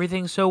hear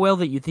everything so well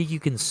that you think you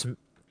can.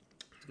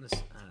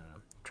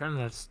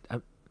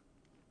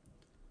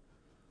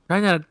 I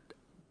don't know.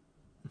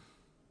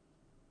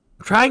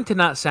 Trying to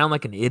not sound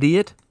like an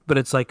idiot, but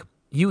it's like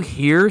you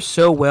hear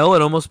so well,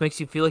 it almost makes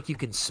you feel like you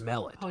can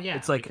smell it. Oh, yeah,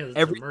 it's like because it's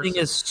everything immersive.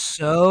 is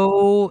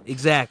so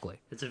exactly.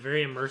 It's a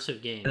very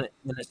immersive game. And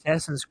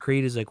Assassin's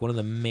Creed is like one of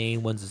the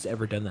main ones that's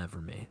ever done that for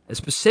me. And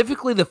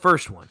specifically, the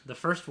first one The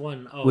first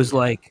one was yeah.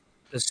 like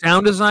the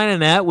sound design,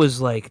 and that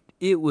was like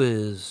it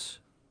was.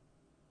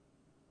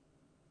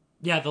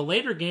 Yeah, the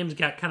later games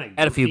got kind of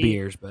Had a few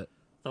beers, but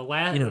The You know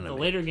what I the mean.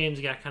 later games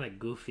got kind of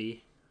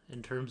goofy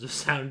in terms of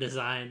sound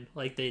design,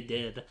 like they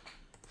did,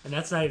 and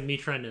that's not even me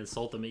trying to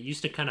insult them. It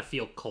used to kind of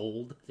feel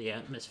cold, the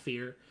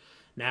atmosphere.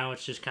 Now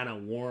it's just kind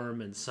of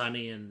warm and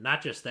sunny, and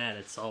not just that.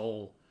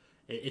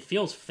 It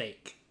feels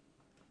fake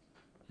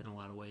in a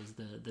lot of ways.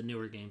 The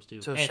newer games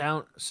do. So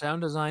And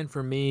sound design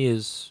for me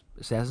is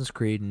Assassin's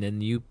Creed, and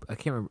then I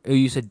can't remember. Oh,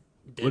 you said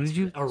what did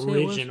you say it was?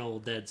 Original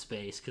Dead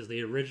Space, because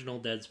the original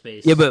Dead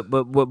Space. Yeah, but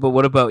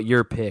what about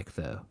your pick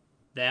though?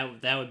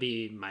 that would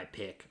be my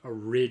pick.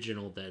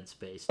 Original Dead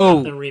Space, not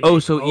Oh, the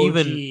remake. so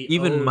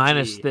even OG.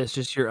 minus this,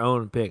 just your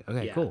own pick.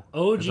 Okay, Yeah, cool. That's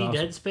OG awesome.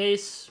 Dead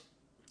Space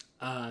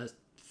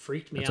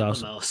freaked me That's out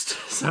awesome. the most,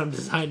 sound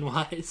design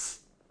wise.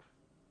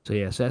 So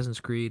yeah, Assassin's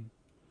Creed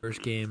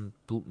first game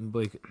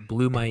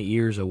blew my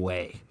ears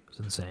away. It was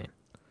insane.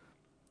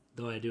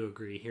 Though I do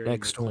agree, hearing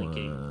Next the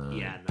clinking. one,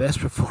 Yeah, no. best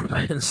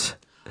performance.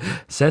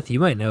 Seth, you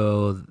might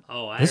know.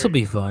 Oh, This will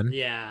be fun.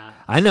 Yeah.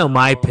 I know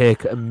my so,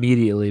 pick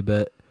immediately,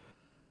 but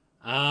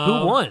who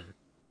won?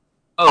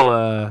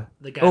 The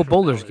guy Oh, from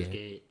Baldur's Baldur's Gate.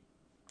 Gate.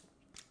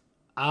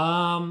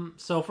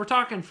 So if we're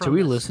talking from Should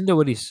we this, listen to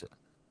what he said?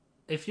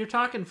 if you're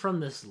talking from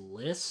this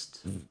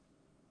list,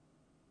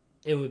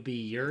 it would be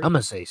Yuri. I'm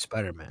gonna say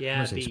Spider-Man. I'm Yeah,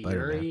 gonna it'd say be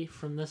Spider-Man. Yuri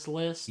from this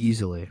list.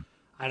 Easily.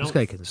 I This don't.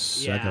 guy can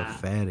suck a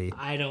fatty.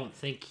 I don't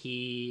think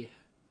he.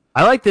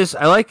 I like this.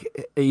 I like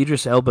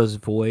Idris Elba's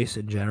voice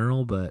in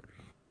general, but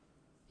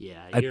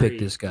Yeah, I picked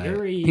this guy.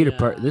 Yuri, Peter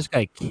Parker. This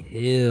guy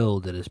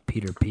killed it as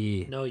Peter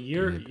P. No,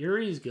 dude.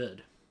 Yuri's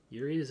good.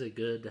 Yuri's a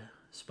good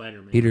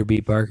Spider-Man. Peter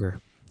B.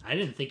 Parker. I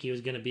didn't think he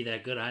was gonna be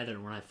that good either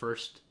when I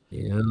first.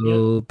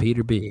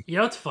 Peter B. You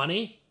know what's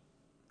funny?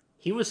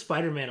 He was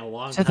Spider-Man a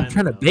long Seth, time I'm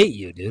trying ago. to bait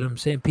you, dude. I'm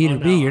saying Peter Oh,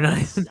 B. no, You're not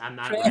even. I'm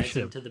not trash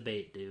rising him. to the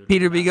bait, dude.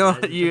 Peter I'm B. not going.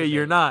 rising to the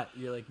You're bait. not.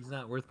 You're like he's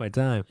not worth my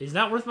time. He's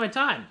not worth my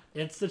time.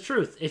 It's the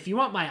truth. If you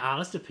want my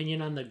honest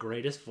opinion on the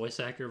greatest voice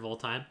actor of all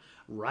time,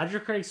 Roger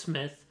Craig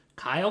Smith,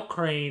 Kyle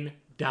Crane,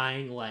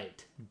 Dying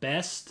Light.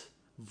 Best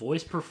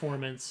voice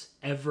performance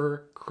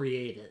ever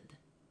created.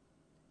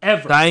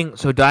 Ever. Dying.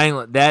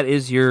 That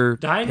is your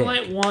Dying pick.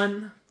 Light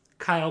 1,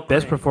 Kyle Crane.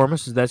 Best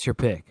performances. That's your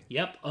pick.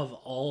 Yep, of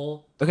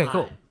all Okay, time.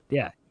 cool.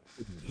 Yeah,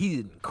 he's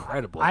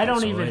incredible. I don't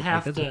so, even right?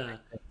 have Like, to.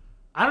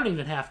 I don't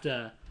even have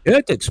to You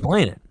have to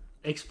explain it.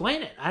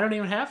 explain it. I don't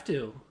even have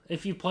to.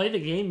 If you play the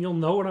game, you'll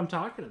know what I'm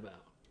talking about.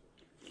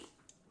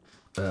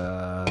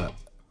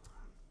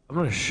 I'm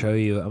gonna show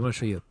you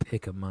a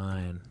pic of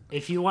mine.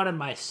 If you wanted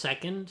my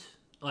second,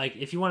 like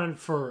if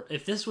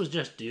this was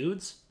just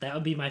dudes, that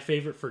would be my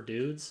favorite for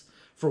dudes.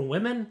 For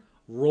women,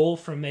 Roll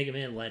from Mega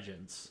Man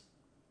Legends.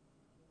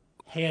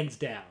 Hands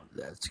down.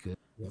 That's good.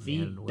 Yeah, The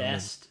man, women.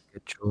 best.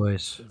 Good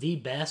choice. The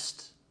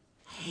best.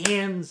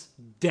 Hands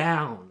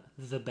down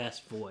the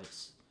best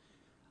voice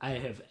I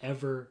have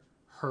ever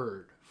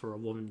heard for a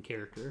woman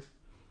character.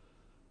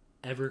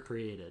 Ever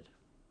created.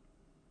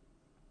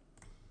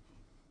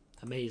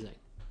 Amazing.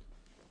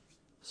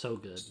 So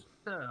good.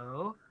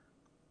 So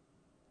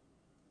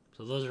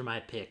those are my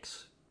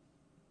picks.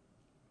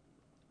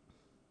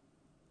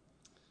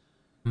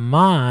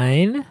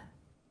 mine.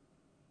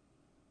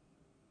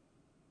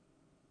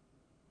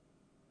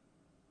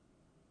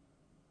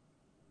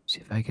 See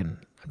if I can.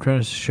 I'm trying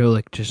to show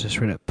like just a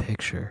straight up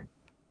picture.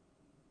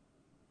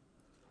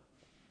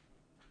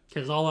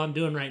 Because all I'm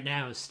doing right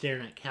now is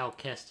staring at Cal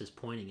Kestis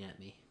pointing at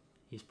me.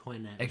 He's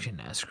pointing at me. Actually,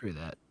 nah, screw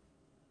that.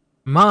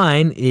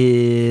 Mine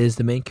is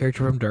the main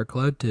character from Dark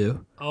Cloud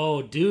 2.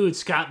 Oh, dude,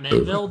 Scott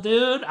Menville,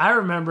 dude. I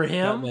remember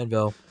him. Scott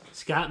Manville.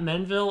 Scott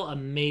Menville,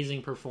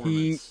 amazing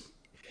performance.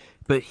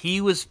 But he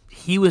was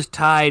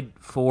tied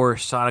for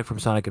Sonic from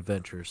Sonic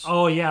Adventures.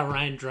 Oh yeah,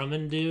 Ryan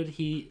Drummond, dude.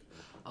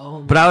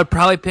 Oh, But I would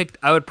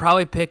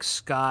probably pick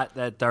Scott,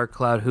 that Dark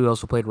Cloud, who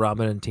also played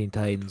Robin in Teen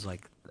Titans.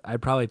 Like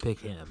I'd probably pick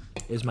him.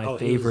 Is my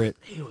favorite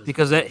he was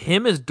because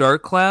him as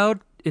Dark Cloud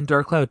in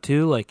Dark Cloud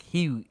 2, like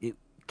it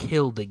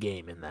killed the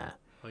game in that.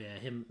 Oh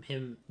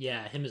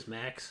yeah, him as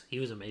Max. He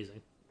was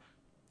amazing.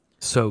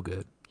 So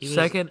good. He was-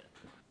 Second,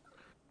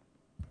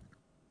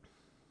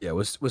 yeah,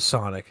 was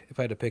Sonic. If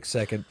I had to pick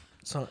second,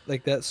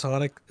 like that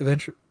Sonic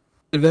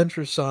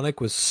Adventure Sonic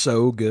was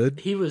so good.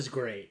 He was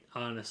great.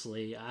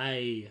 Honestly,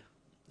 I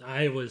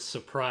was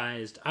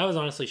surprised. I was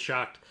honestly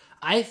shocked.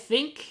 I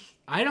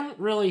don't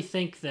really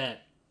think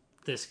that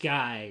this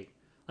guy.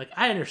 Like,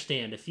 I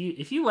understand if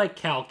you like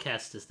Cal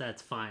Kestis,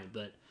 that's fine,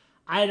 but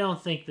I don't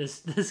think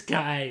this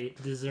guy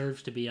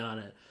deserves to be on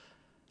it.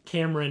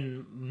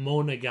 Cameron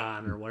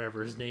Monaghan or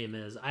whatever his name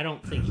is. I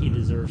don't think he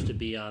deserves to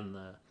be on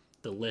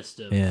the list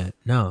of. Yeah,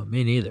 no,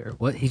 me neither.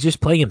 What he's just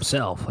playing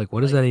himself. Like,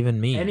 what does that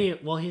even mean?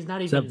 He's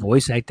not Is even that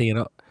voice acting at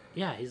all?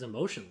 Yeah, he's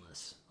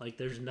emotionless. Like,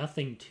 there's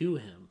nothing to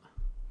him.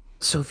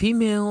 So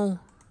female,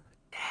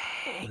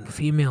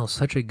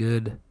 such a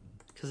good.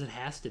 Because it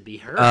has to be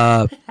her.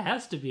 Uh, It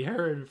has to be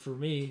her. And for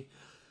me,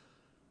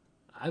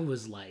 I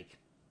was like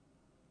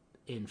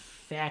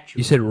infatuated.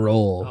 You said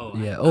roll. Oh,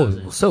 yeah. I was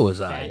Oh, so was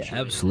I. infatuated Yeah, as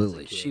a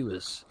absolutely. kid. She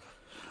was.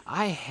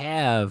 I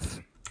have.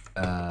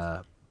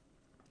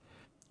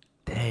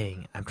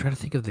 Dang, I'm trying to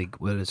think of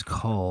what it's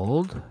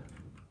called.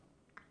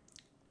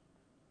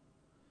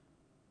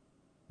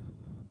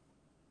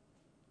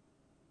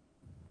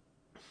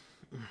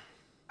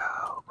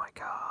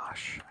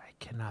 gosh, I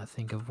cannot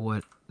think of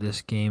what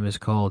this game is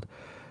called.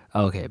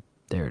 Okay,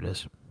 there it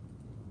is.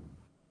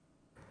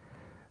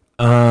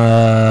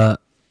 I'm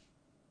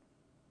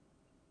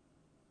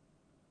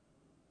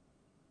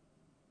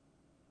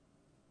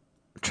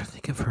trying to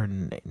think of her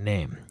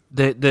name.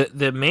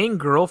 The main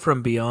girl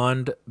from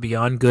Beyond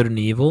Good and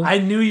Evil. I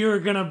knew you were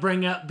gonna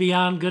bring up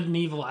Beyond Good and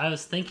Evil. I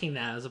was thinking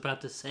that. I was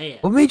about to say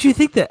it. What made you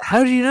think that?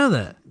 How did you know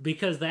that?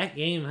 Because that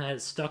game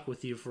has stuck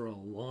with you for a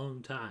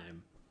long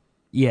time.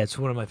 Yeah, it's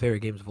one of my favorite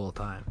games of all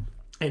time.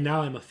 And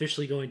now I'm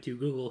officially going to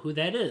Google who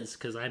that is,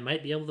 because I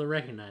might be able to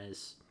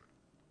recognize.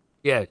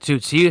 Yeah,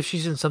 dude, see if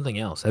she's in something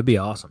else. That'd be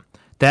awesome.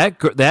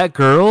 That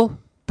girl,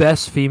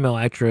 best female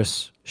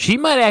actress. She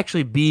might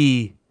actually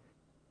be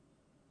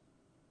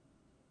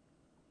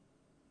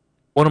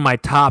one of my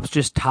tops,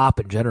 just top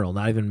in general,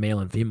 not even male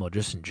and female,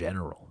 just in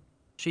general.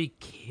 She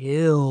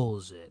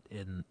kills it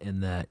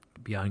in that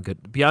Beyond Good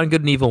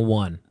and Evil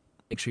 1.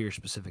 Make sure you're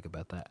specific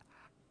about that.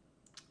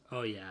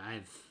 Oh yeah,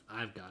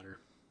 I've got her.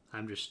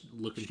 I'm just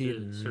looking She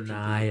through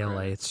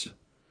annihilates.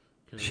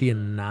 She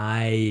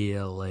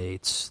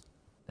annihilates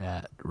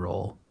that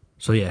role.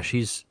 So yeah,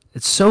 it's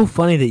so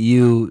funny that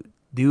you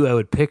knew I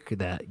would pick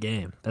that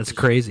game. That's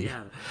crazy.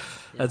 Yeah.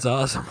 That's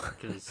awesome.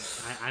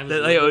 Because I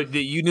was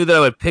you knew that I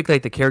would pick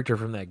like the character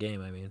from that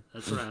game. I mean,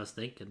 that's what I was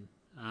thinking.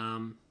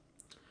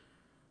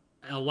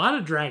 A lot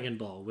of Dragon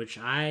Ball, which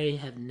I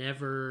have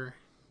never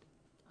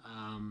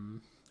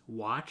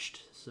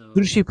watched. So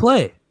who does she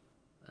play?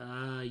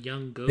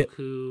 Young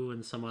Goku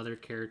and some other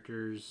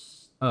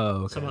characters.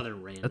 Oh, okay. Some other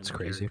random That's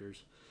crazy.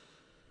 characters.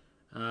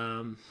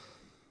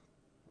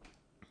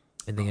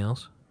 Anything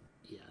else?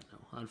 Yeah,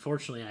 no.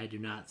 Unfortunately, I do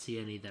not see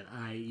any that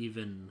I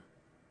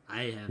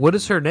have. What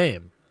is her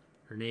name?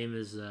 Her name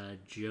is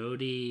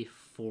Jodie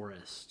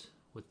Forrest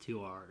with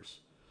 2 R's.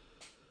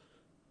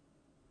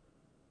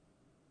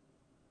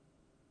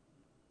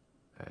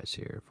 I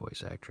see her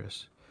voice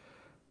actress.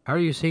 How are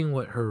you seeing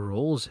what her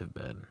roles have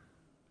been?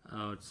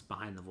 Oh, it's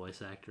behind the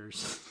voice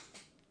actors.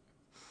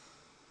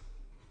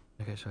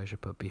 Okay, so I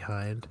should put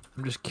behind.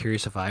 I'm just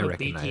curious if I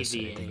recognize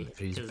BTVA, anything that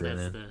she's because been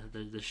that's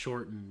in. the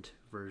shortened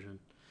version.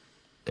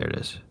 There it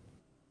is.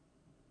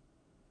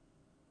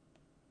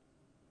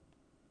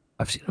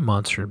 I've seen A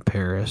Monster in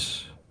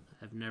Paris.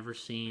 I've never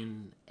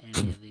seen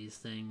any of these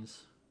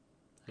things,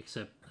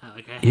 except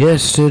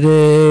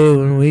Yesterday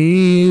when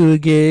we were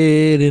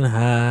getting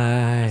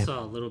high. I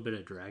saw a little bit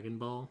of Dragon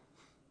Ball.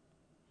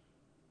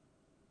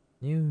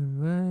 You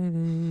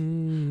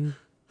invited.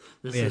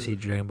 I see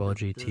Dragon Ball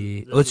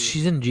GT.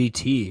 She's in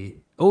GT.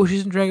 Oh,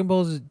 she's in Dragon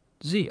Ball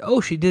Z.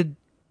 Oh, she did.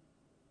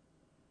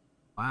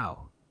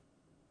 Wow.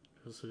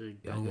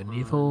 Young and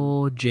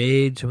Evil,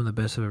 Jade, some of the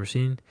best I've ever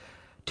seen.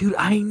 Dude,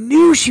 I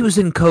knew she was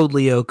in Code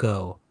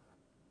Lyoko.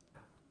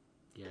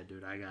 Yeah,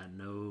 dude, I got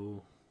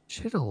no.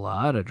 She did a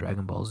lot of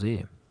Dragon Ball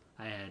Z.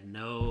 I had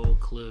no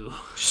clue.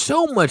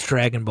 So much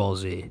Dragon Ball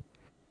Z.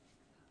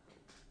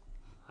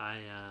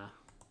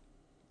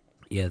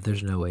 Yeah,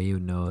 there's no way you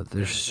would know it.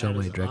 There's so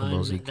many Dragon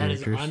Ball Z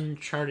characters. That is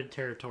uncharted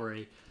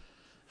territory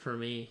for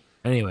me.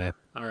 Anyway.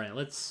 All right,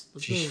 let's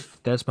move.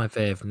 That's my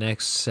fave.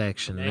 Next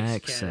section.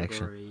 Next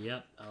section.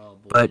 Yep. Oh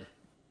boy. But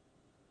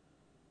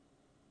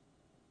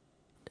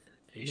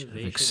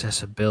Innovation.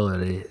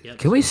 Accessibility. Yep.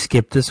 Can we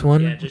skip this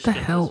one? Yeah, just what the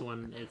skip hell? This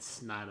one.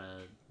 It's not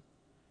a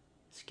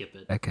skip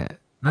it. Okay.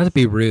 Not to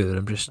be rude.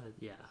 I'm just.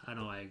 Yeah, I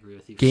know. I agree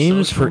with you.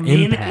 Games Social for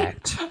meaning.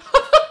 impact.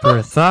 For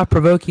a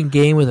thought-provoking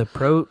game with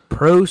a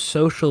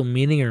pro-social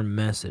meaning or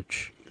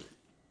message.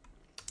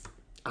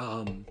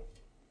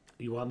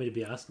 You want me to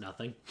be honest?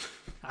 Nothing.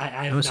 I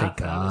have want to say not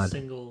found God. a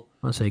single.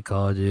 I want to say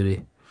Call of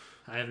Duty.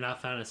 I have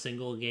not found a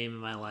single game in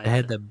my life. It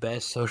had the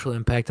best social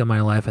impact on my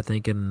life, I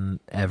think,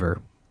 in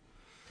ever.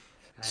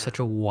 Such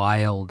a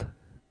wild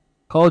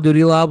Call of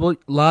Duty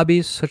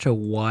lobbies. Such a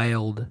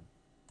wild.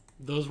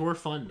 Those were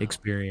fun though.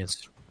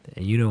 Experience.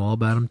 And you know all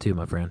about them too,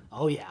 my friend.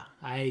 Oh yeah,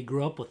 I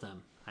grew up with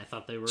them. I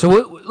thought they were.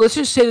 So let's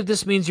just say that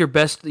this means your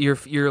best,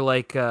 your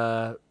like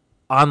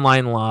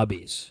online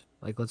lobbies.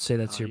 Like let's say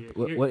that's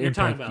what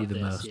impacted you the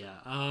most.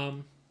 Yeah.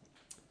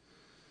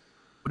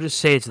 We'll just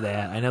say it's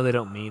that. I know they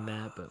don't mean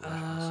that, but we'll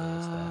say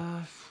it's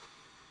that.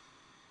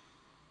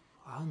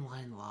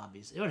 Online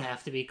lobbies. It would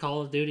have to be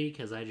Call of Duty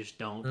because I just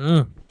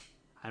don't.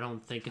 I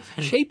don't think of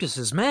any. Shaped us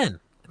as men.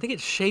 I think it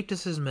shaped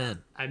us as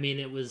men. I mean,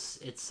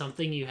 it's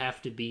something you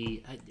have to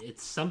be.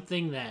 It's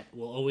something that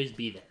will always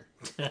be there.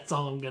 That's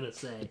all I'm gonna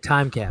say. A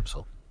time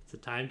capsule. It's a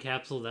time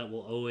capsule that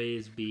will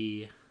always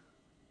be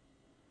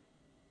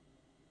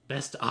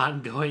best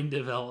ongoing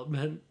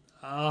development.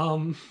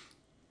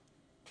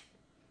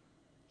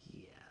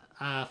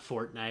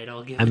 Fortnite.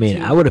 I'll give.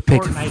 I would have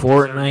picked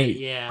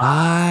Fortnite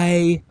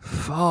by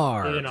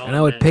far, and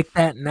I would pick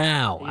that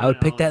now. I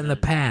would pick that in the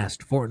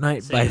past.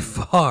 Fortnite by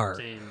far.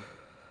 Same.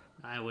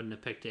 I wouldn't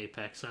have picked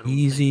Apex.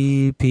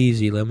 Easy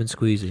peasy, lemon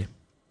squeezy.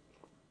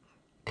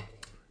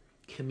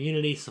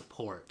 Community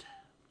support.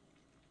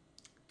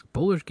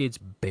 Baldur's Gate's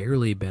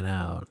barely been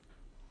out.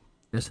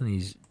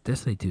 Destiny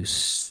 2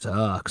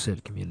 sucks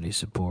at community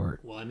support.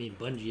 Well, I mean,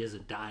 Bungie is a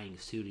dying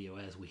studio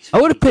as we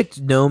I would have speak.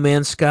 picked No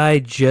Man's Sky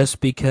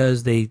just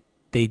because they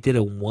did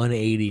a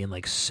 180 and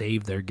like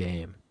saved their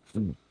game.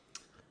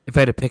 If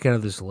I had to pick out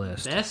of this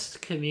list,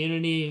 Best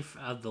community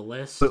of the but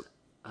list.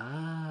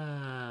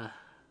 I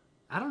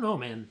don't know,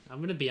 man. I'm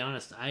gonna be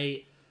honest.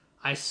 I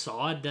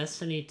saw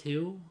Destiny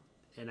 2,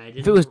 and I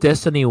if it was didn't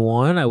Destiny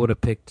 1, I would have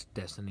picked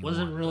Destiny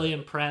wasn't 1. really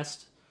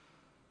impressed.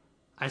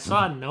 I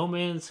saw No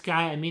Man's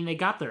Sky. I mean, they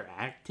got their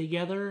act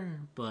together,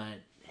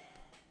 but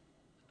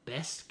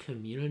best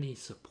community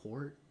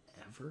support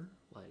ever,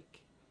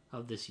 like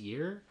of this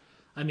year.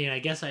 I mean, I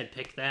guess I'd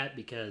pick that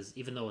because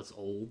even though it's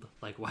old,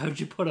 like why would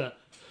you put a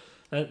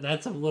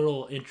that's a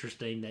little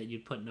interesting that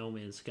you'd put No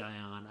Man's Sky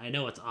on. I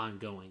know it's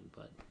ongoing,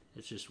 but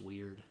it's just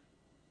weird.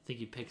 I think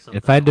you pick something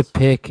If I had to else.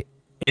 pick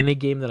any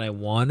game that I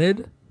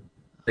wanted,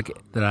 like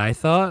that I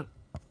thought,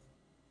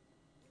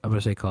 I'm gonna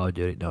say Call of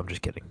Duty. No, I'm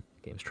just kidding.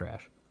 Game's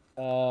trash.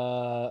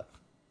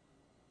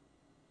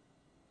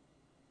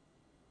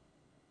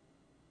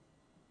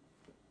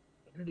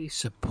 Community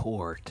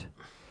support.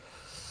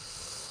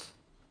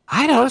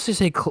 I'd honestly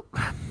say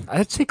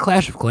I'd say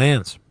Clash of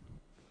Clans.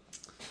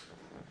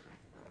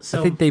 I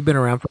So think they've been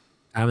around for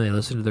a time and they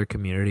listen to their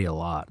community a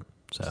lot.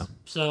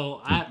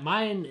 So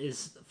mine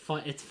is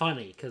fun. It's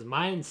funny because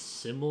mine's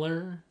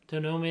similar to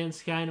No Man's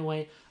Sky in a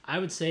way. I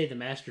would say the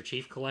Master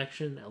Chief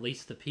Collection, at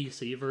least the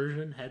PC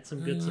version, had some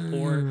good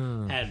support.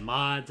 Had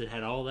mods. It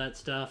had all that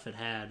stuff.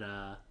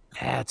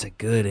 that's a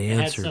good It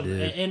had answer, some,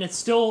 dude. and it's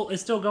still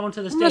going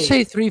to this I'm gonna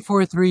day. say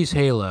 343's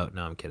Halo.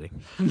 No, I'm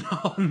kidding.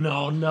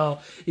 No.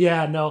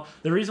 Yeah, no.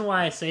 The reason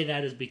why I say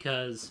that is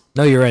because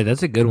No, you're right.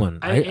 That's a good one.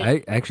 I it,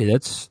 I actually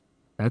that's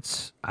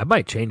I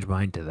might change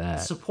mine to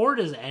that. support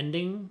is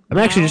ending. I'm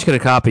actually Now. just gonna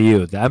copy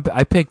you.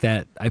 I pick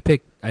that. I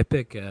pick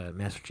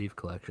Master Chief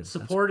Collection.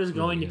 Support is That's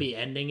going really to be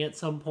ending at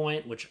some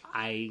point, which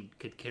I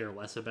could care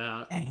less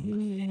about.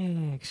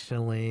 good.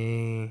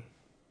 Actually,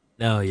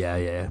 no, yeah.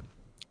 I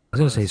was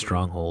gonna say Honestly.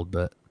 Stronghold,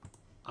 but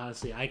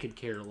Honestly, I could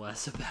care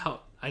less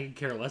about. I could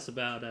care less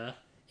about it.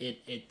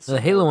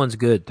 the Halo one's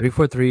good.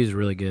 343 is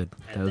really good.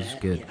 That was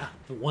good. Yeah,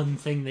 the one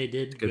thing they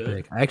did Good good.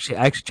 pick. I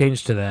actually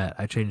changed to that.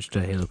 I changed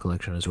to Halo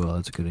Collection as well.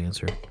 That's a good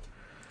answer.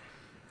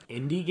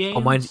 Indie games.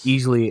 Oh, mine's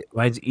easily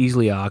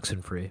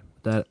Oxenfree.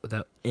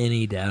 Without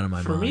any doubt in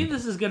my For mind. me,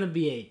 this is going to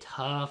be a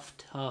tough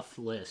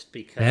list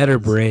because That or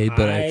Braid,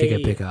 but I think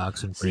I pick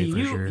Oxenfree see for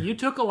you. sure. You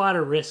took a lot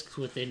of risks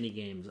with indie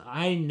games.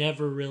 I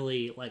never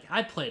really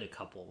I played a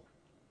couple,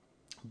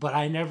 but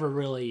I never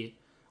really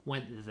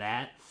went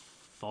that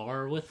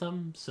far with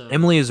them. So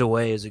Emily is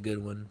Away is a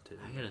good one too.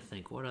 I gotta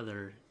think. What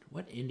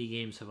indie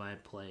games have I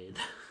played?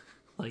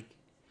 like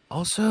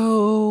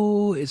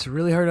Also, it's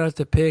really hard not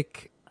to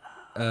pick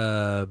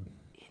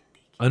Undertale,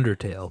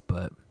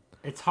 but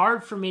it's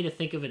hard for me to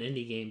think of an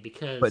indie game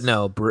because but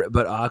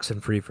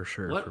Oxenfree for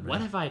sure. For me. what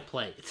have I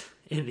played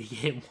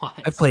indie game wise?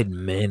 I've played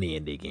many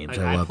indie games.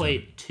 I love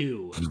played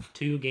them.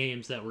 two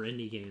games that were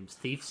indie games: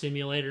 Thief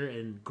Simulator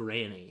and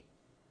Granny.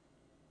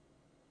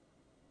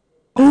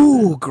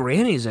 Oh,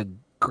 Granny's a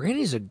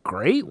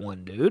great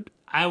one, dude.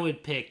 I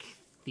would pick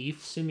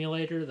Thief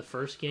Simulator, the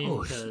first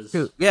game, because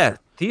yeah,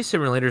 Thief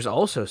Simulator's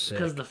also sick.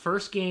 the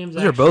first game's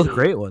Those are both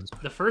great ones.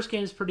 The first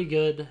game's pretty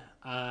good.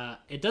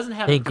 It doesn't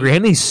have. Hey,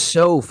 Granny's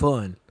so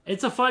fun.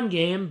 It's a fun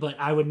game, but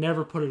I would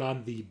never put it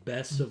on the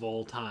best of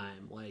all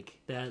time. Like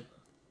that,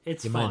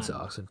 it's fun. Mine's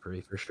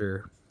Oxenfree for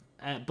sure.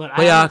 But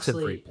Play I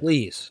honestly, Oxenfree,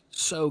 please.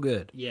 So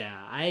good. Yeah,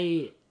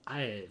 I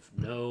have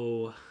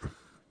no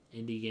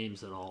indie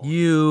games at all.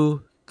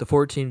 You, the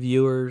 14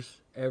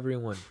 viewers,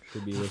 everyone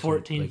should be listening.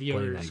 14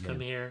 viewers come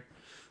here.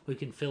 We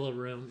can fill a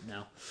room.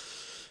 No.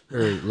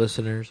 Or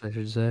listeners, I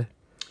should say.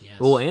 Yes.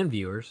 Well, and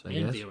viewers, I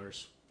guess. And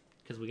viewers.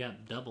 Because we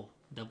got double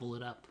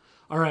it up.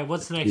 All right,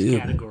 what's the next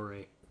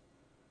category?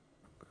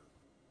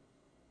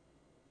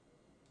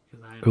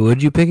 What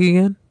did you pick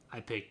again?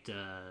 I picked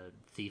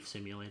Thief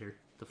Simulator,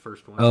 the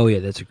first one. Oh, yeah,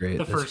 that's a great.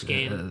 The first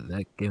game.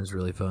 That game's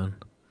really fun.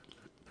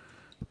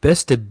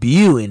 Best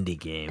debut indie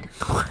game.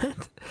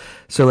 What?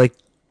 So, like.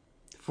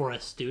 For a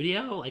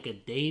studio? Like a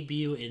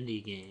debut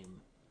indie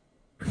game.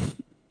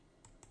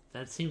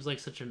 That seems like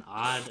such an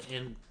odd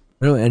and.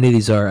 I don't know what any of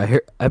these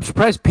are. I'm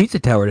surprised Pizza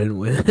Tower didn't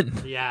win.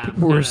 Yeah.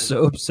 People were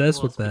so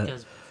obsessed with that.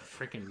 Because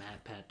freaking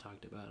Matt Pat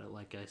talked about it,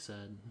 like I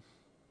said.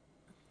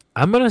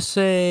 I'm going to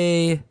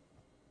say.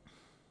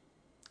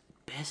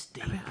 Best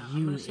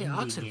debut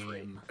indie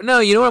game. No,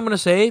 you know what I'm going to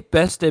say?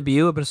 Best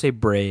debut, I'm going to say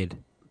Braid.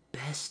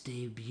 Best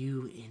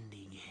debut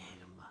indie game.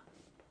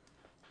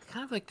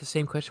 Kind of like the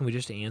same question we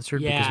just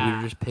answered because we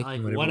were just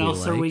picking whatever what we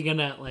else are we liked.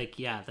 gonna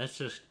yeah, that's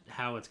just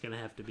how it's gonna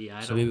have to be.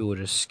 So maybe we'll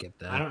just skip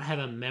that. I don't have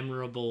a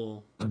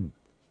memorable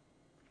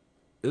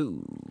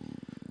Ooh.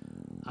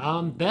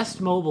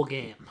 Best mobile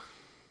game.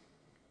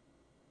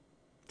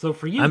 So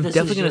for you, I'm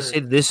definitely going to say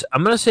this.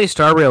 I'm going to say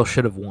Star Rail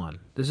should have won.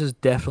 This is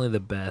definitely the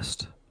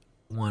best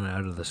one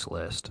out of this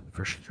list,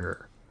 for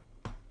sure.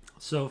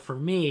 So for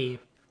me...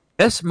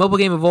 Best mobile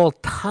game of all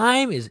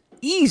time is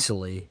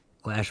easily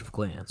Clash of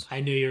Clans.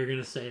 I knew you were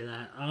gonna say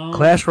that.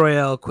 Clash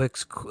Royale,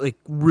 like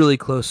really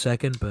close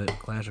second, but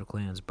Clash of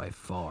Clans by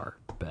far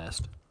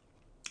best.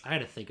 I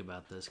had to think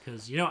about this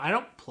because I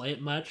don't play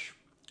it much,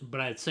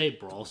 but I'd say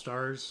Brawl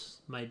Stars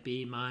might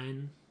be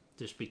mine.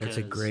 Just because That's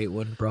a great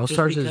one. Brawl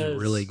Stars is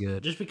really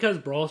good. Just because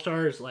Brawl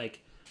Stars, like,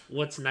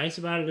 what's nice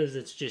about it is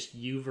it's just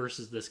you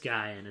versus this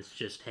guy, and it's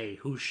just, hey,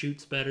 who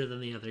shoots better than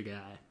the other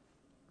guy?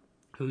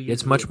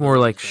 It's much more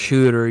like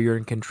shooter. You're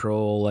in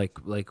control, like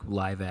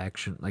live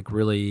action, like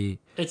really.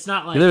 It's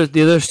not like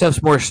the other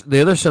stuff's more.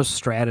 The other stuff's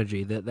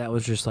strategy. That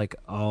was just like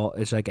all.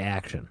 It's like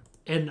action.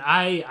 And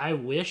I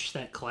wish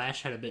that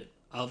Clash had a bit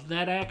of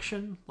that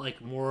action,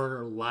 like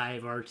more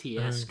live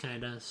RTS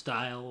kind of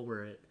style,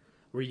 where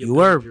you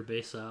build your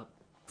base up.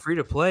 Free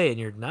to play, and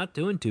you're not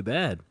doing too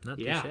bad. Not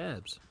too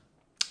shabs.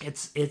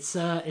 It's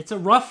a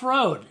rough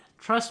road.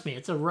 Trust me,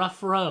 it's a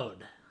rough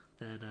road.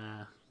 That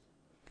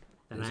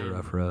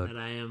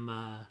I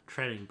am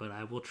treading, but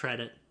I will tread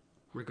it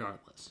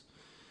regardless.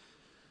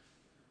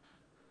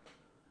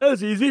 That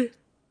was easy.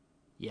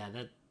 Yeah,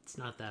 that's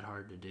not that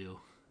hard to do.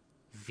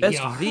 VR. That's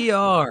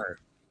VR.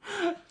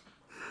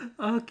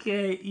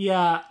 Okay,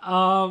 yeah.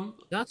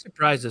 Not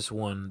surprised this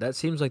one. That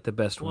seems like the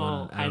best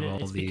one out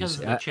of all these.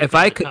 If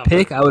I I could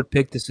pick, I would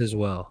pick this as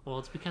well. Well,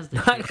 it's because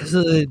not because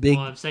of the big,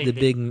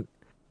 big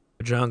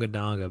Jonga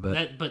Donga,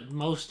 but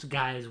most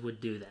guys would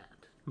do that.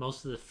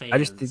 Most of the fans. I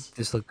just think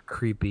this looked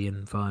creepy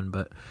and fun.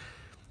 But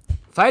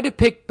if I had to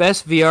pick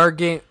best VR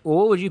game,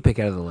 what would you pick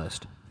out of the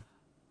list?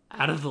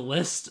 Out of the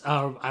list,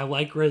 I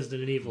like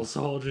Resident Evil,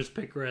 so I'll just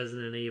pick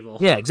Resident Evil.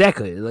 Yeah,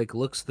 exactly. It like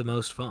looks the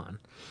most fun.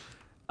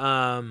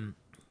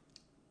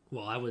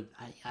 Well, I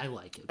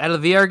like it. Out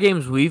of the VR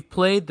games we've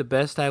played, the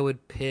best I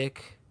would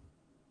pick.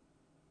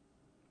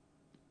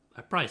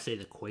 I'd probably say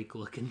the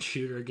Quake-looking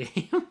shooter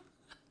game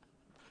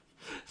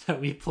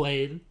that we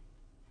played.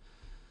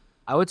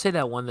 I would say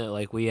that one that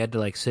like we had to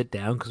like sit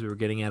down because we were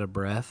getting out of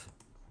breath.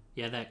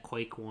 Yeah, that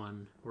Quake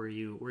one where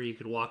you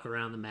could walk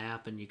around the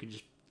map and you could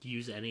just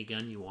use any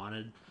gun you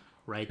wanted.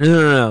 Right.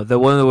 No. The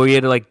one where you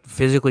had to like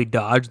physically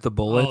dodge the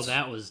bullets. Oh,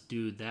 that was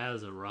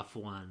a rough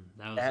one.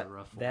 That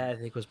I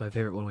think was my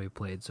favorite one we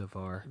played so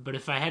far. But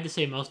if I had to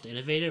say most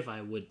innovative,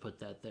 I would put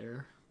that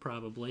there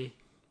probably.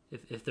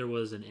 If there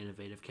was an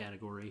innovative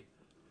category.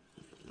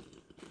 I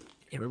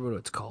can't remember what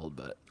it's called,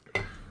 but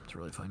it's a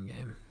really fun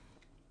game.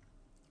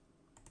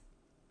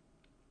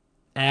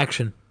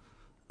 Action.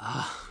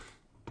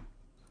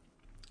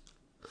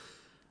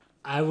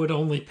 I would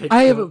only pick.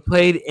 I haven't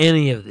played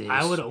any of these.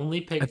 I would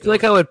only pick. I feel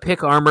like I would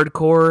pick Armored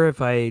Core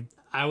if I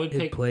would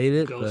pick played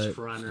it, Ghost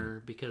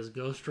Runner because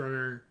Ghost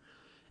Runner,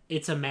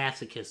 it's a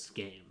masochist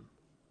game,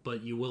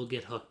 but you will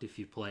get hooked if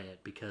you play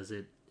it because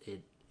it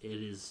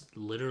is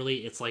literally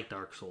it's like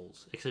Dark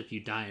Souls except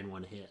you die in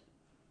one hit.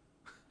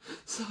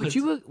 So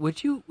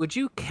would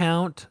you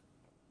count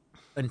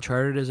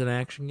Uncharted as an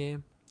action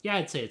game? Yeah,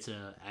 I'd say it's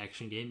an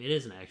action game. It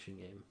is an action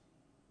game.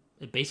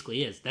 It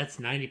basically is. That's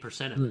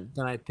 90% of it.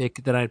 Then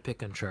I'd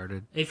pick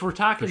Uncharted. If we're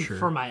talking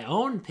for my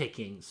own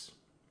pickings.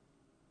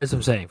 That's what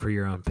I'm saying, for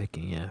your own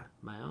picking, yeah.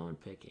 My own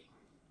picking.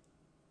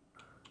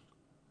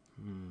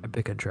 I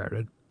pick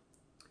Uncharted.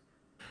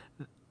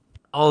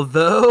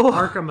 Although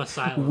Arkham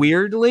Asylum.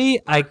 Weirdly,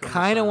 I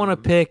kind of want to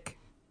pick.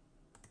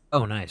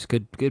 Oh, nice.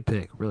 Good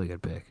pick. Really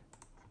good pick.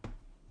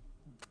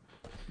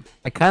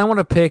 I kind of want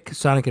to pick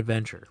Sonic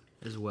Adventure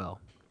as well.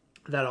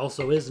 That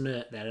also is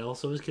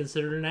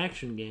considered an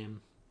action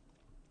game.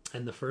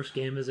 And the first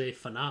game is a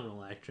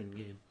phenomenal action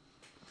game.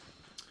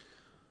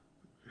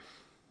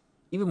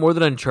 Even more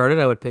than Uncharted,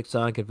 I would pick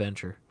Sonic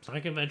Adventure.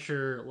 Sonic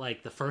Adventure,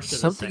 like the first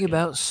and Something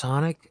about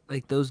Sonic,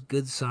 like those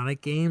good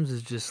Sonic games,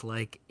 is just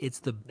like it's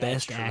the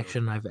best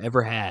action I've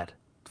ever had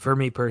for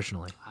me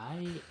personally.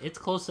 It's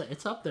close.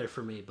 It's up there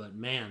for me, but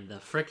man, the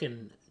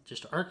frickin'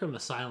 just Arkham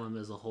Asylum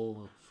as a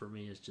whole for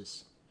me is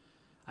just.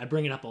 I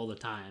bring it up all the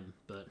time,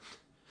 but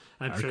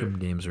I'm sure Arkham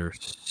games are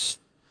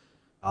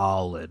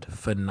solid,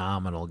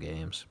 phenomenal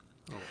games.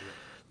 Oh, yeah.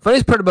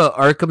 Funniest part about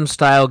Arkham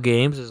style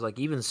games is like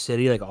even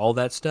City, like all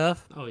that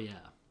stuff. Oh yeah,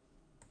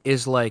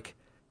 is like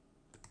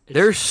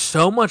they're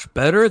so much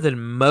better than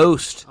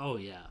most. Oh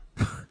yeah,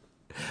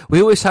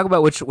 we always talk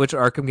about which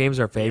Arkham games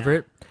are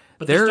favorite. Yeah.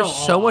 But they're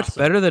so much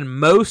better than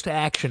most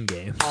action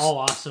games. All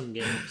awesome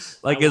games,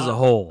 as a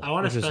whole. I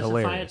want to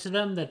specify it to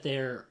them that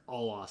they're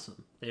all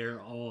awesome.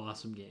 They're all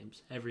awesome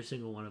games, every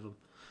single one of them.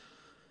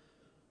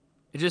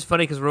 It's just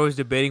funny because we're always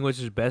debating which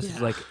is best. Yeah.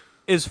 It's like.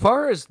 As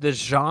far as the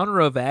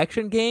genre of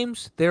action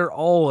games, they're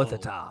all at the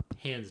top.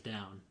 Hands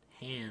down.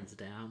 Hands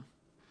down.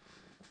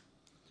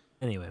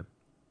 Anyway.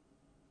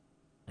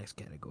 Next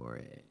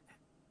category.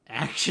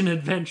 Action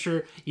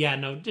adventure. Yeah,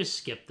 no, just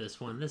skip this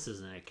one. This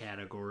isn't a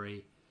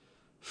category.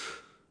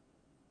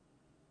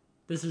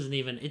 This isn't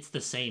even... It's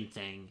the same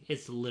thing.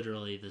 It's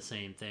literally the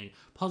same thing.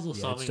 Puzzle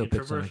solving and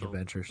traversal.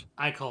 Adventures.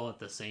 I call it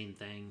the same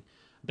thing.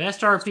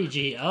 Best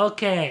RPG.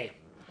 Okay.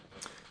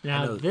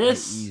 Now I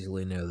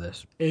easily know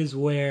this is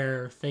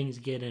where things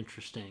get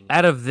interesting.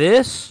 Out of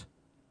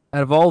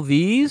all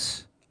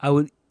these, I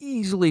would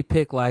easily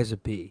pick Liza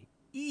P.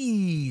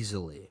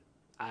 Easily.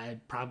 I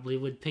probably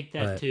would pick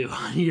that But too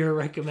on your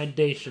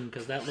recommendation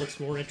because that looks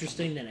more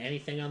interesting than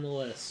anything on the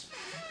list.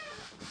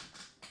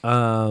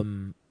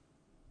 um,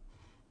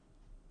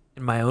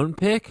 in my own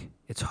pick,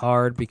 it's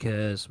hard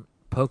because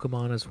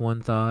Pokemon is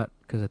one thought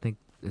because I think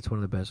it's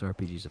one of the best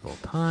RPGs of all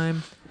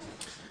time.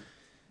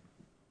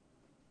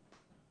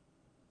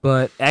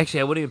 But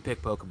actually, I wouldn't even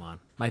pick Pokemon.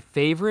 My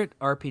favorite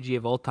RPG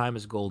of all time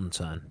is Golden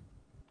Sun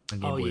on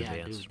Game Oh Boy yeah,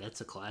 Advance. dude,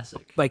 that's a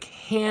classic. Like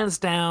hands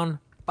down,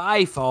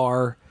 by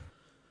far,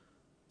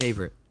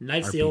 favorite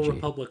Knights of the Old RPG.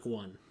 Republic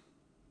 1.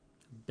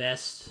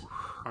 Best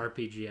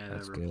RPG I've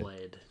That's ever good.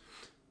 played.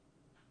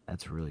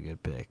 That's a really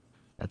good pick.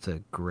 That's a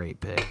great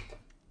pick.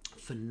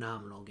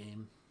 Phenomenal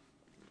game.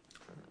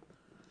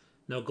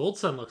 No, Gold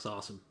Sun looks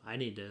awesome.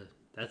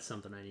 That's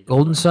something I need to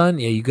Golden play. Sun,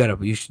 yeah,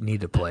 you should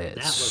need to play it.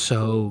 That It's looks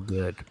so cool.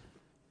 good.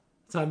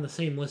 It's on the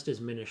same list as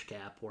Minish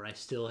Cap, where I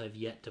still have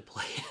yet to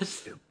play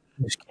it.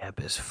 This cap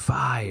is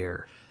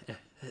fire.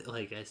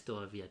 Like, I still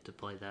have yet to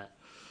play that.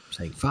 I'm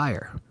saying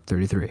fire.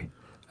 33.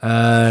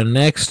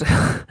 Next,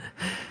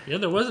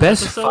 There was an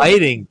best episode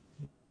fighting.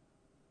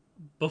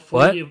 before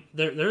What?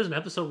 there was an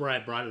episode where I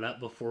brought it up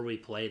before we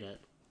played it.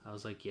 I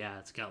was like, yeah,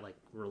 it's got like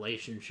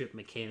relationship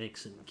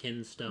mechanics and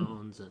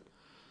kinstones, and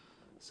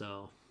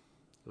so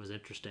it was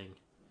interesting.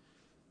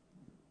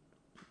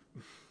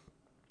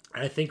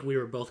 I think we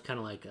were both kind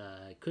of like,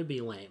 it could be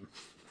lame.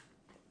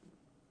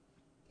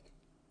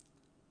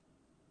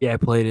 Yeah, I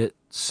played it.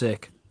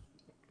 Sick.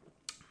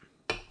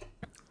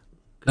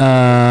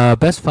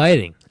 Best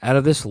fighting out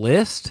of this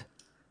list.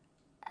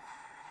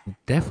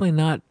 Definitely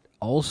not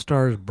All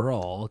Stars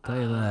Brawl. I'll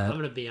tell you that. I'm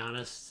gonna be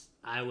honest.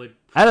 I would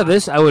Out of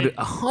this, I would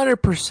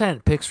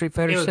 100% pick Street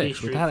Fighter It would be 6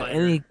 Street without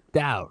Fighter. any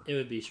doubt. It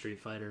would be Street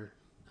Fighter.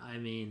 I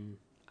mean,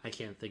 I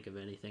can't think of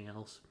anything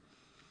else.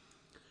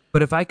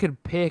 But if I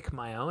could pick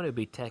my own, it'd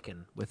be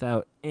Tekken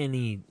without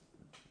any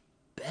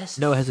Best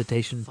no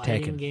hesitation.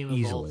 fighting Tekken game of all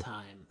easily.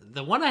 time.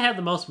 The one I have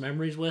the most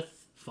memories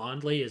with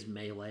fondly is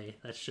Melee.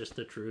 That's just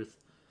the truth.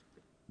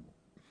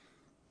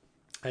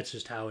 That's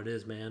just how it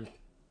is, man.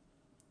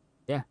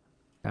 Yeah,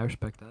 I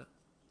respect that.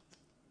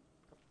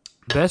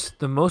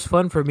 The most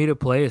fun for me to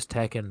play is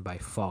Tekken by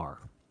far.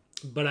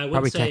 But I would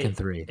Probably say Tekken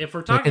 3. if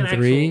we're talking Tekken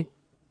 3, actual,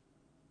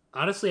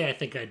 honestly, I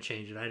think I'd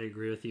change it. I'd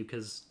agree with you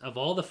because of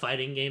all the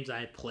fighting games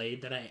I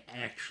played that I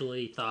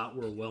actually thought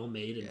were well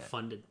made and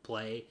fun to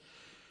play.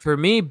 for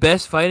me,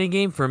 best fighting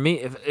game for me,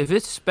 if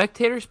it's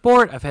spectator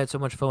sport, I've had so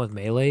much fun with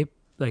Melee.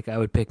 Like I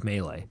would pick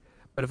Melee.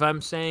 But if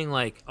I'm saying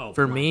like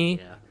for me,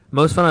 yeah.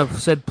 most fun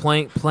I've said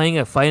playing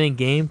a fighting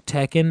game,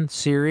 Tekken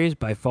series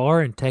by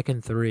far, and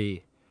Tekken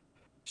 3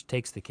 just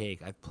takes the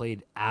cake. I've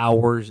played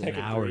hours and Tekken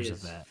 3 hours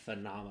is of that.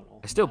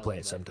 phenomenal. I still love play it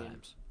that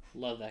sometimes.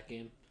 game. Love that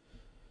game.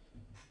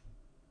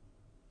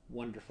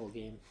 Wonderful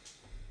game.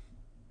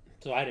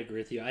 So I'd agree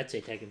with you. I'd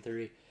say Tekken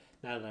 3.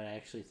 Now that I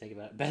actually think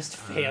about it. Best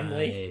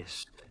family.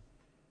 Nice.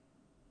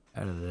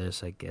 Out of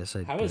this, I guess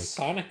I'd How pick, is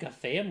Sonic a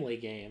family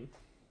game?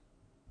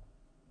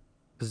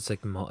 because it's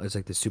like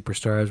the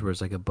superstars where it's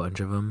like a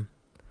bunch of them.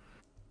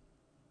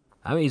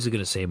 I'm easily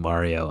gonna say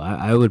Mario.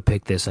 I would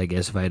pick this, I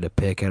guess, if I had to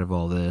pick out of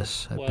all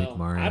this. I'd pick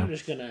Mario. I'm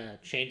just gonna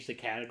change the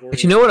category.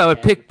 But you know what? I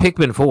would pick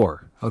Pikmin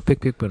 4. I would pick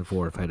Pikmin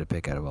 4 if I had to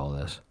pick out of all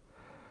this.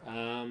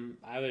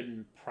 I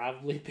would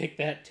probably pick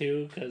that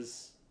too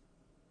because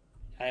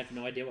I have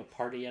no idea what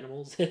Party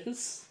Animals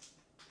is.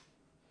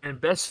 And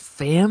best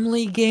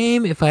family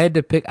game, if I had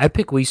to pick, I'd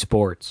pick Wii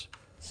Sports.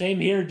 Same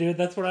here, dude.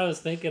 That's what I was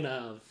thinking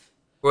of.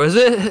 Was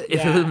it? If it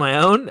Yeah. was my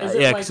own? Is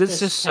it Yeah, like because it's this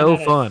just 10 so out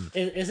of- fun.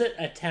 Is it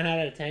a 10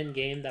 out of 10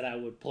 game that I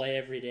would play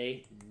every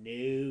day?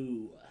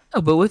 No.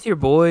 Oh, but with your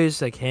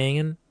boys, like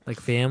hanging, like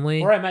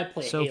family. Or I might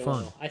play So Halo.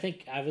 fun. I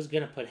think I was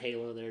going to put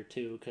Halo there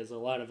too because a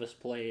lot of us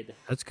played.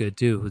 That's good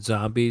too, with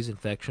zombies,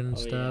 infection, and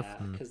Oh, stuff. yeah,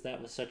 and- because that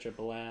was such a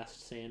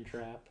blast. Sand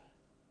Trap.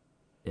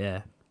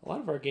 yeah. A lot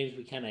of our games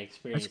we kind of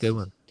experienced good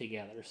one.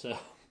 together, so.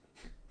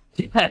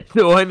 Yeah,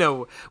 no, I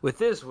know. With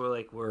this,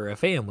 we're a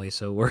family,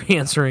 so we're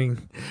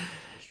answering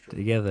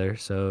together.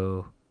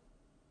 So,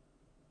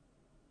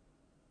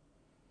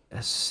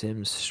 a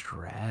Sim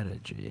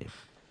strategy.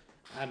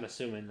 I'm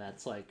assuming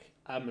that's like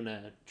I'm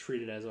gonna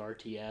treat it as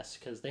RTS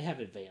because they have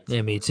advanced.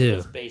 Yeah, me Wars. too.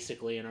 It's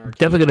basically an RTS.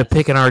 Definitely gonna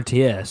pick an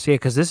RTS. Yeah,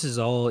 because this is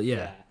all.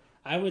 Yeah.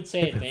 I would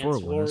say Pikmin Advanced 4 one,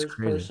 that's Wars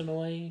crazy.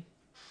 personally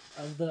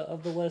of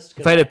the list.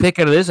 If I had to pick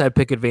out of this, I'd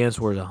pick Advanced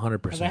Wars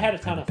 100%. Because I had a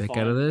ton of pick fun.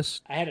 out of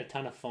this. I had a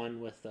ton of fun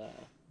with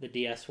the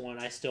DS one.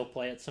 I still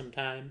play it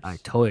sometimes. I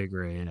totally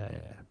agree. Yeah.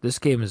 This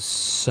game is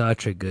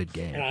such a good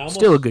game. And I almost-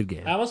 Still a good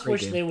game. I almost Great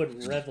wish game. they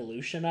would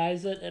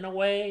revolutionize it in a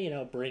way.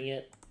 Bring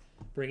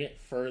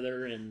it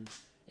further in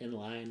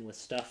line with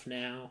stuff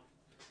now.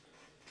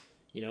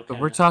 If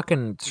we're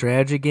talking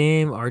strategy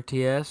game,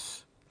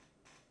 RTS,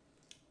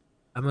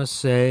 I must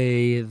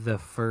say the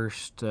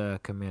first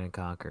Command and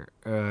Conquer.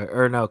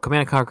 Command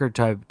and Conquer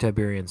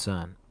Tiberian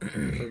Sun. For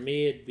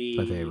me, it'd be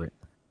My favorite.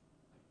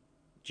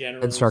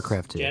 General And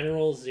StarCraft 2.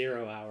 General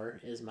Zero Hour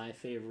is my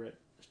favorite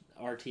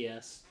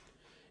RTS.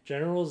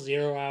 General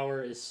Zero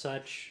Hour is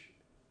such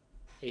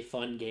a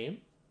fun game.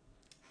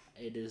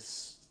 It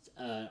is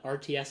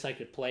RTS I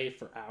could play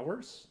for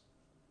hours.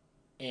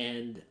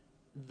 And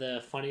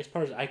the funniest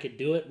part is I could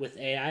do it with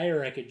AI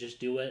or I could just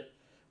do it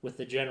with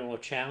the general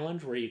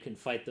challenge where you can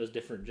fight those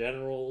different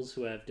generals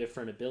who have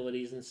different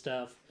abilities and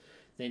stuff.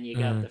 Then you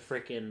got Mm. the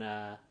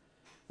freaking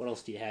what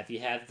else do you have? You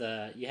have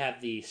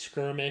the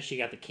skirmish, you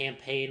got the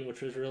campaign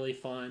which was really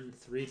fun,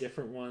 3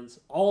 different ones.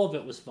 All of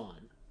it was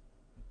fun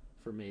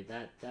for me.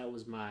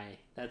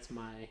 That's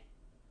my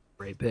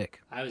Great pick.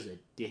 I was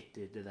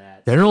addicted to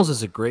that. Generals So,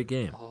 is a great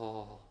game.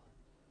 oh,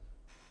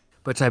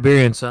 But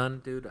Tiberian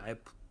Sun, dude,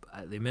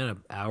 the amount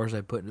of hours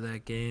I put into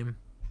that game.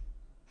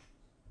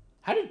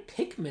 how did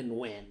Pikmin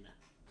win?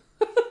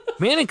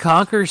 Man and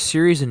Conquer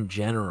series in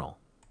general,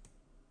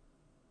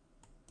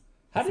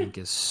 How I think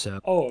did is so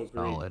Oh, agreed.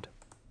 solid.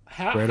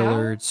 How Red how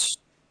Alerts.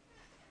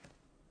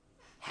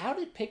 how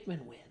did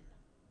Pikmin win?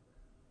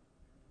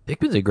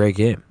 Pikmin's a great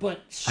game.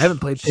 But I haven't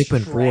played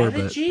Pikmin 4,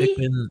 but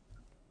strategy?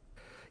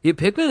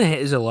 Pikmin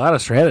is a lot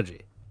of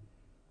strategy.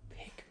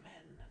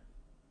 Pikmin.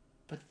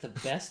 But the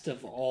best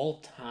of all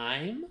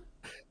time?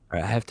 All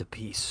right, I have to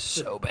pee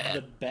so The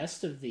bad.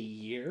 best of the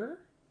year?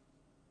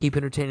 Keep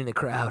entertaining the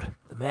crowd,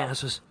 the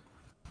masses.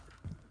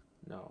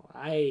 No,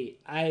 I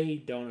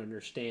don't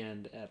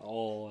understand at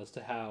all as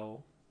to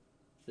how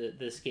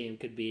this game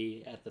could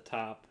be at the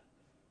top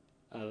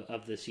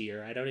of this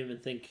year. I don't even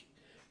think,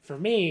 for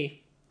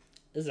me,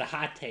 this is a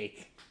hot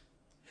take,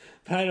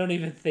 but I don't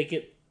even think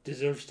it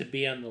deserves to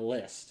be on the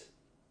list.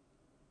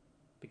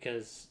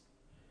 Because,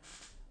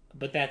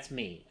 but that's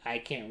me. I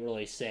can't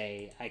really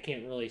say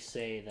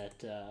that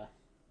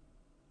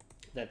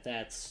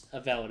that's a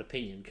valid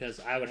opinion because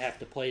I would have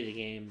to play the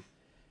game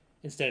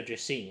instead of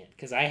just seeing it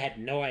because I had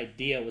no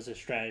idea it was a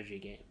strategy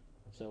game.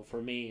 So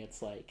for me,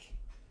 it's like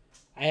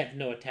I have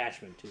no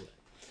attachment to it.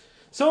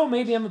 So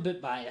maybe I'm a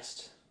bit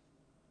biased.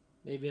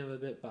 Maybe I'm a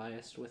bit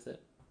biased with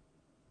it.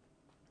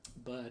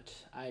 But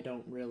I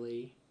don't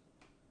really.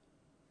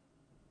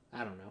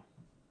 I don't know.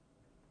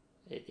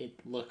 It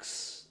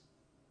looks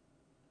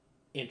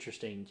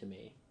interesting to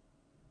me.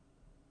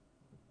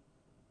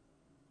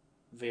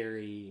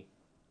 Very.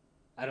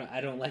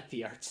 I don't like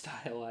the art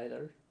style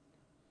either.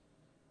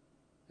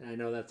 And I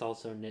know that's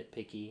also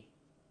nitpicky.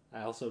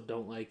 I also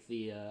don't like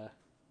the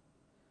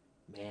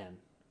man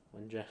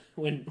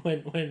when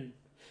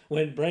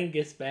Bren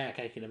gets back.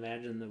 I can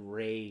imagine the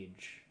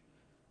rage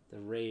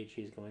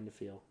he's going to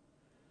feel.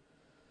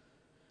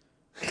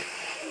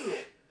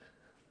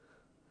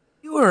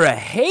 You are a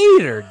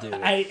hater, dude.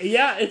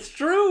 Yeah, it's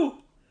true.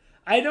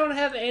 I don't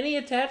have any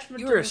attachment.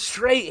 You're a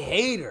straight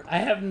hater. I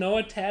have no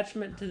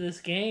attachment to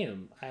this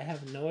game. I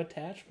have no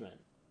attachment.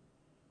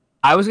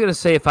 I was gonna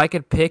say if I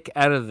could pick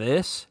out of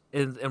this,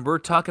 and we're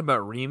talking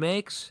about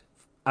remakes,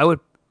 I would.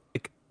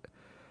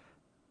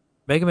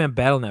 Mega Man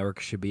Battle Network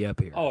should be up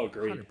here. Oh,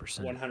 agreed.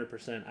 100%.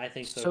 100%. I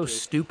think so. So too.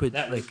 stupid.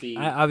 That like would be,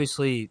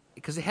 obviously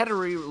because they had a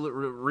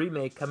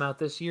remake come out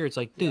this year. It's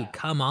like, dude, Yeah.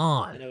 come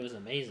on. and it was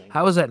amazing.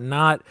 How is that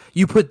not?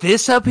 You put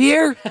this up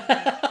here?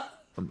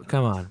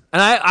 Come on.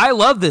 And I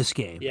love this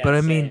game, Yeah, but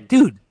I same. mean,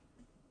 dude,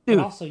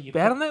 also, you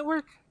Battle put-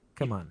 Network?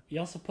 Come on. You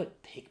also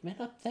put Pikmin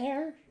up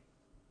there?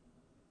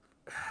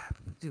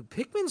 Dude,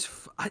 Pikmin's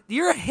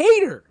you're a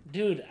hater.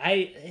 Dude,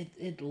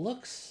 it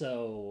looks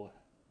so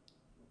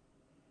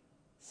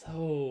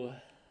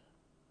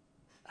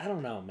I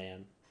don't know,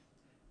 man.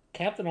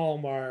 Captain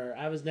Olimar,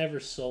 I was never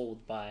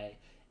sold by.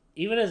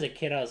 Even as a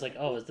kid, I was like,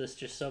 "Oh, is this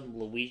just some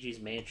Luigi's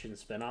Mansion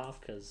spinoff?"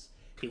 Because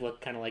he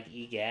looked kind of like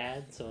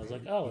Egad, so I was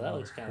like, "Oh, that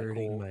looks kind of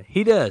cool."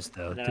 He does,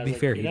 though. And then To I be was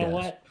fair, like, he you know does.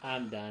 what?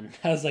 I'm done.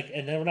 I was like,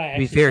 and then when I To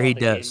be actually fair, saw he the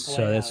does. gameplay,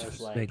 So I that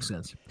was like, makes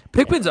sense.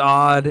 Pikmin's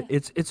odd.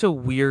 It's a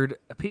weird.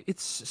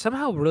 It's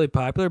somehow really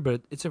popular,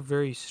 but it's a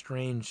very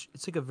strange.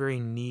 It's like a very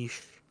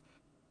niche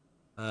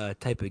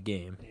type of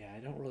game. yeah, I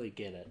don't really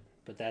get it,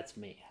 but that's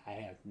me. I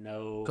have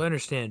no. So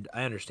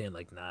I understand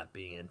like not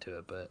being into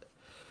it, but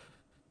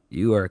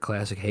you are a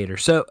classic hater.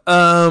 So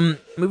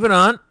moving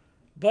on.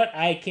 But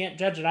I can't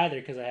judge it either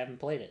because I haven't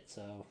played it.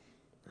 So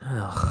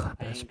Ugh,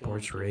 I best ain't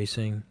sports going to.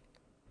 racing.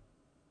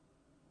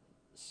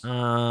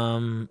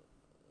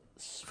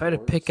 If I had to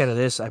pick out of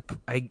this, I'd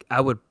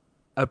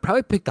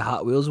probably pick the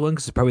Hot Wheels one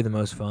because it's probably the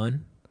most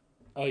fun.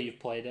 Oh, you've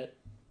played it?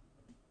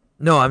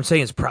 No, I'm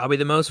saying it's probably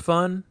the most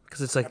fun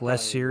because it's like I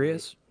less probably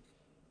serious.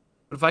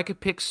 But if I could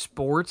pick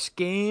sports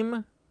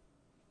game,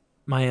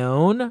 my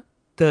own,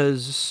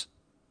 does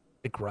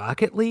like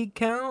Rocket League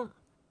count?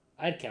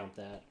 I'd count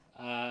that.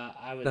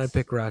 I would. Then I'd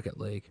pick Rocket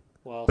League.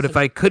 Well, But if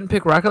I couldn't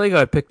pick Rocket League,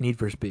 I'd pick Need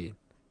for Speed.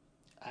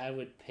 I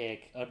would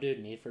pick. Oh, dude,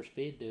 Need for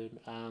Speed, dude.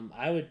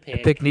 I would I'd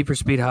pick. pick Need for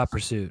Speed Hot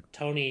Pursuit.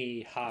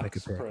 Tony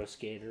Hawk's pick. Pro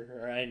Skater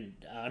or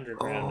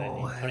Underground. I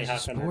Oh, mean, Tony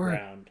that's Hawk a sport.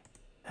 Underground.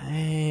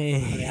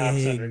 Hey, Tony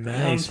Hawk's Underground.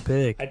 nice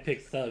pick. I'd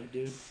pick Thug,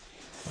 dude.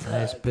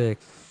 Nice Thug, pick.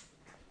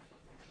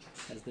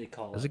 as they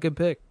call That's it. a good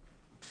pick.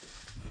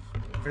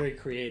 Very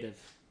creative.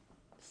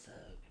 Thug.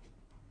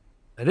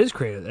 That is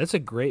creative. That's a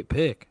great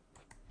pick.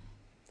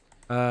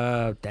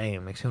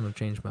 Damn, makes me want to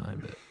change mine,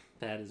 but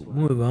That is we'll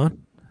what. move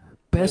on.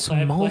 Best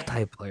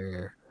Multiplayer.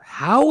 multiplayer.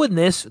 How would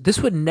this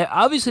would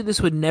obviously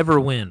this would never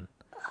win,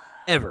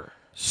 ever.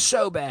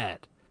 So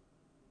bad.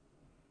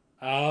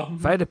 If I Um,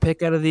 had to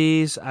pick out of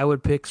these, I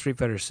would pick Street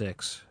Fighter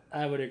 6.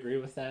 I would agree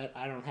with that.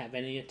 I don't have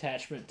any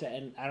attachment to,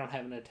 and I don't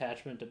have an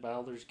attachment to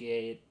Baldur's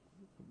Gate.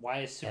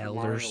 Why is Super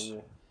Elders.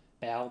 Mario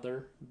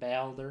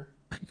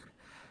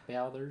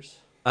Baldur's?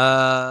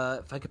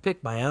 If I could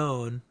pick my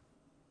own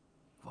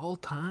of all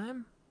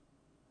time,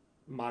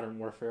 Modern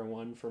Warfare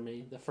 1 for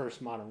me. The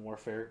first Modern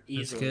Warfare. that's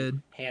Easily,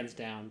 good. hands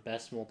down,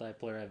 best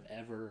multiplayer I've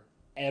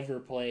ever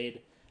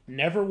played.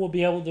 Never will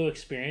be able to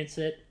experience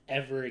it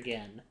ever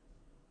again.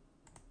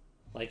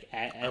 Like,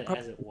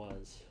 as it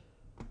was.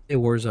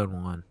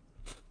 Warzone 1.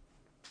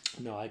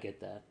 No, I get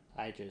that.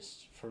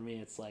 For me,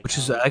 it's like. Which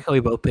is, I like how we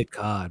both picked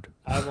COD.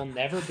 I will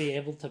never be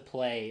able to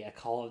play a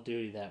Call of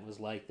Duty that was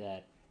like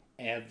that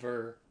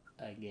ever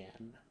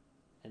again.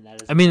 And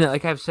that is. I mean,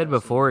 like I've said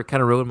before, it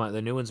kind of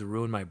the new ones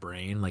ruined my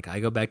brain. Like, I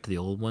go back to the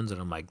old ones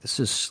and I'm like, this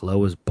is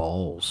slow as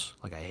balls.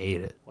 Like, I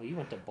hate it. Well, you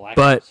went to Black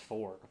But Ops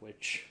 4,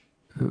 which,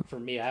 for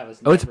me, I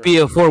was. Oh, it's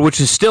BO4, which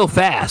is still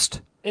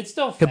fast. It's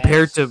still fast.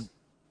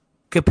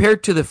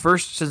 Compared to the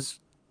first, since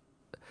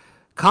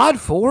COD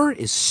 4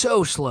 is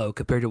so slow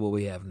compared to what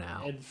we have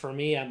now. And for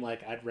me, I'm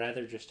like, I'd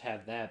rather just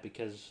have that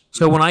because.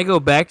 So when I go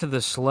back to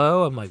the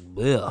slow, I'm like,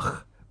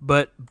 ugh.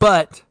 But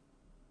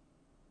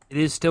it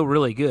is still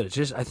really good. It's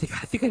just I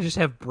think I just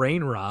have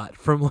brain rot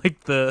from like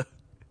the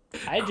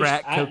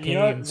crack cocaine. You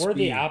know what? We're speed.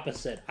 the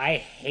opposite. I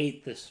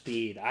hate the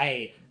speed.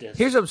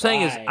 Here's what I'm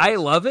saying is I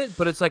love it,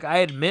 but it's like I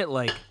admit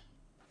like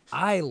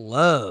I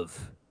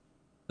love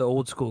the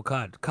old school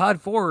COD.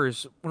 COD 4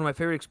 is one of my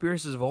favorite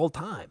experiences of all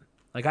time.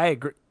 Like I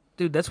agree.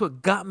 Dude, that's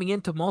what got me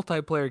into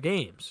multiplayer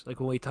games. Like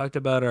when we talked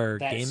about our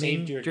gaming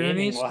saved your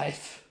journeys. Gaming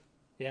life.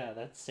 Yeah,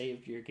 that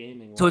saved your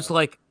gaming life. So it's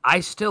like I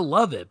still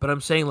love it, but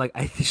I'm saying like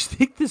I just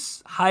think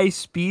this high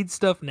speed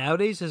stuff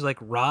nowadays is like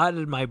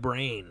rotted my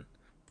brain.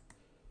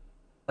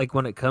 Like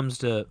when it comes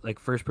to like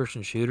first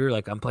person shooter,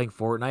 like I'm playing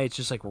Fortnite, it's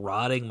just like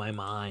rotting my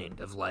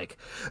mind of like,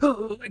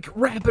 oh, like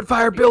rapid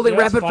fire building,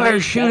 rapid fire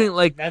shooting.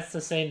 Like that's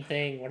the same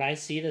thing. When I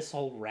see this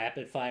whole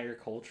rapid fire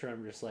culture,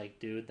 I'm just like,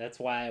 dude, that's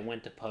why I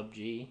went to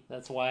PUBG.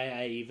 That's why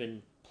I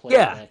even played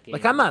that game.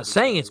 Like I'm not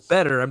saying it's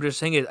better. I'm just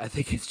saying I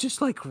think it's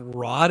just like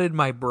rotted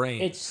my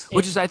brain.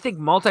 Which is I think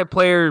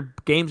multiplayer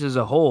games as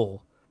a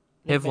whole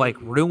have like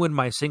ruined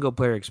my single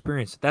player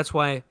experience. That's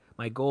why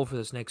my goal for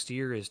this next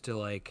year is to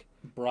like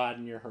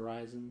broaden your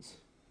horizons.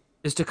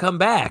 Is to come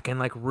back and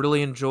like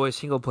really enjoy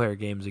single player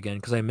games again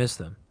because I miss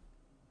them.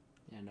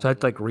 Yeah, no, so I have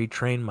to like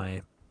retrain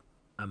my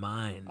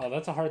mind. Oh,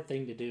 that's a hard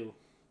thing to do,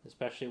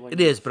 especially when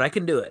it is. But I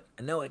can do it.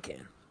 I know I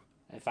can.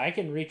 If I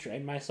can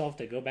retrain myself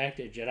to go back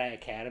to Jedi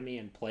Academy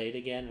and play it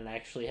again and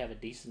actually have a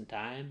decent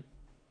time,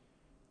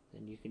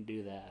 then you can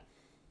do that.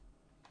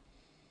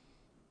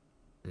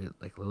 It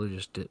like literally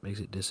just makes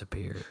it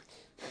disappear.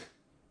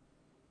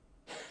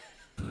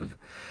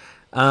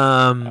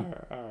 All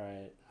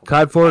right.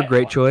 COD 4,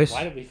 great choice.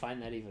 Why did we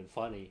find that even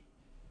funny?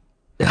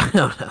 I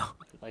don't know.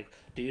 Like,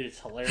 dude, it's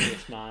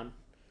hilarious, man.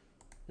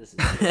 This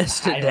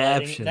is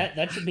adaptation.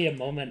 That should be a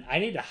moment. I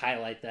need to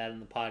highlight that in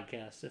the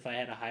podcast. If I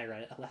had a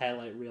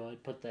highlight reel,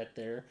 I'd put that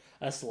there.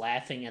 Us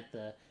laughing at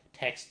the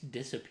text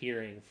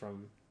disappearing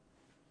from.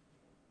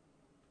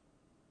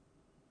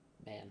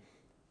 Man,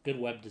 good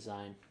web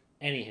design.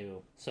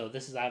 Anywho, so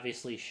this is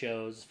obviously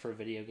shows for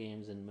video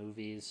games and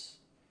movies.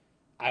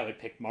 I would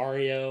pick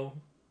Mario,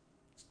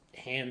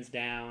 hands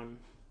down.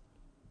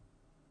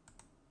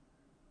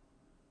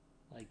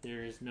 Like,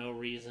 there is no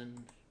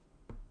reason.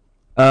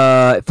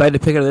 If I had to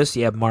pick out of this,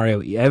 yeah,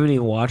 Mario. I haven't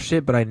even watched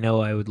it, but I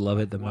know I would love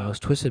it the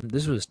most. Twisted.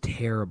 This was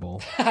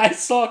terrible. I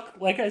saw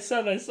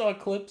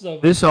clips of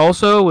it. This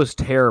also was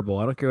terrible.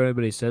 I don't care what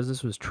anybody says.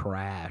 This was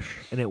trash,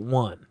 and it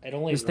won.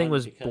 This thing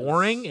was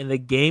boring, and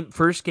the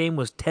first game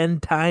was 10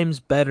 times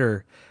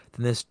better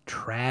than this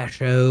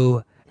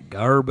trasho,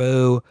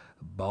 garbo,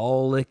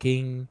 ball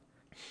licking.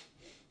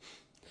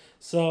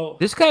 So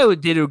this guy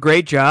did a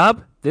great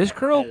job. This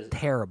girl,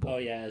 terrible. Oh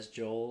yeah, as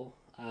Joel.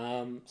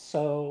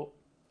 So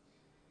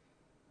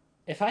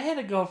if I had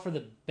to go for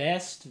the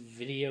best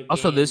video game...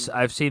 Also,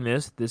 I've seen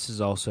this. This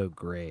is also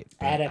great.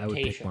 Adaptation. I would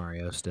pick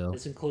Mario still.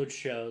 This includes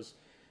shows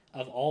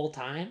of all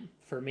time.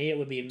 For me, it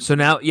would be... So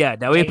now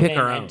we pick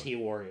our own.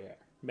 Warrior.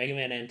 Mega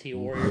Man NT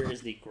Warrior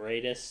is the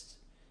greatest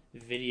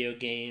video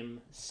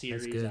game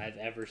series I've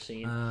ever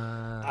seen.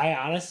 I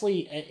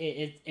honestly...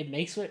 It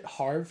makes it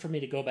hard for me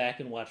to go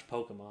back and watch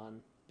Pokemon.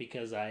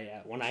 Because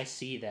when I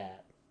see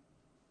that,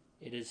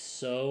 it is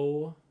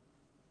so...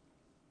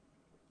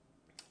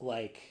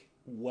 like...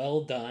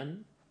 well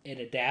done. It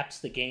adapts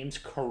the games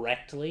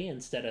correctly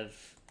instead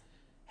of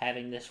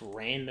having this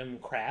random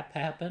crap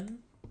happen.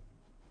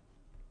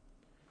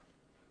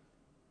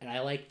 And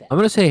I like that. I'm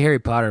going to say Harry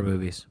Potter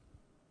movies.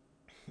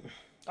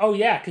 Oh,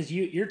 yeah, because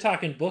you're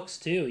talking books,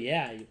 too.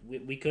 Yeah,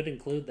 we could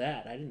include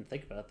that. I didn't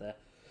think about that.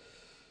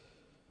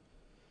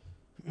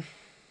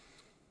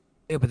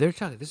 Yeah, but they're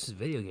talking... This is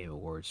Video Game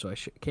Awards, so I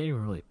can't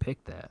even really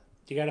pick that.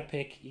 You gotta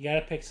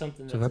pick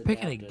something that's So if I'm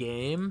picking adapted. a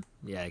game...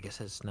 Yeah, I guess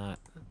that's not...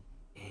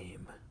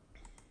 game.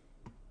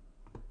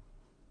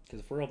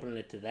 Because if we're opening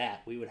it to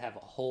that, we would have a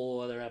whole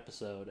other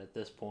episode at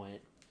this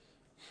point.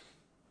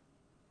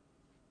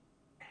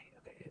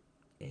 Okay.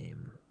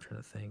 Game. I'm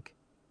trying to think.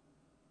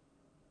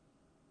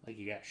 Like,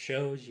 you got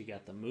shows, you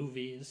got the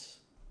movies.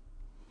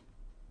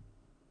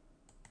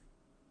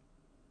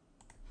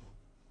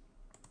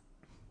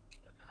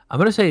 I'm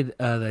gonna say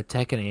the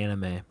Tekken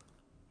anime.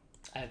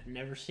 I've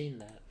never seen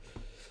that.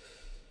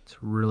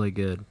 It's really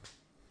good.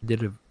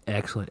 Did an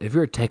excellent. If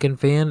you're a Tekken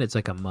fan, it's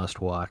like a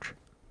must watch.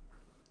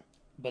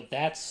 But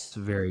that's... It's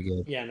very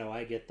good. Yeah, no,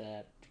 I get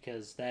that.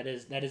 Because that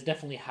is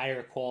definitely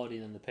higher quality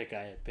than the pick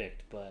I had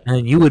picked. But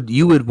And you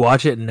would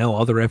watch it and know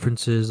all the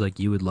references. Like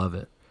you would love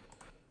it.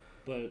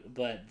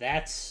 But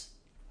that's...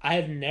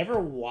 I've never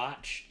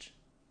watched...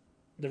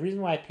 The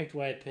reason why I picked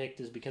what I picked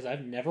is because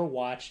I've never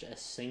watched a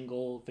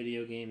single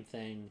video game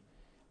thing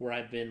where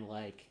I've been,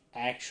 like,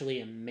 actually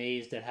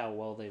amazed at how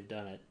well they've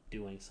done it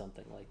doing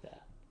something like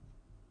that.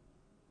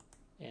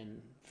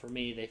 And for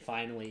me, they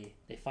finally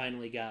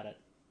got it.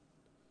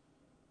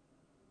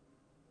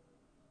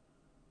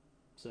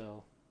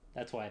 So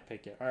that's why I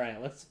picked it. All right,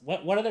 let's...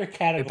 What other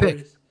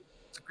categories?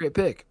 It's a great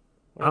pick.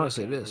 What other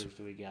Honestly, it is. categories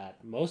do we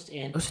got? Most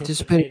Most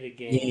anticipated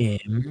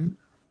game.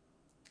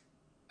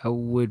 I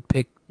would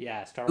pick.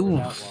 Yeah, Star Wars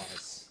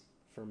Outlaws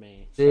for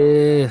me.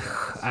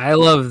 I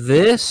love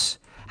this.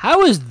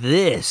 How is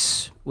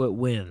this what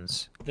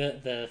wins?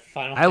 The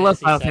Final I love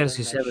Fantasy Final 7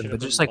 Fantasy that 7, should have but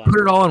been just like put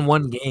it bundled. all in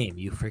one game,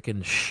 you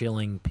freaking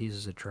shilling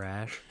pieces of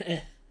trash.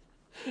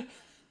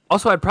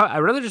 Also, I'd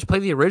rather just play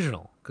the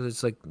original because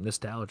it's like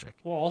nostalgic.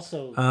 Well,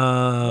 also,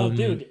 well,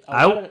 dude,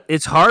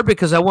 it's hard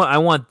because I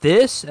want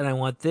this and I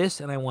want this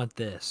and I want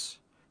this.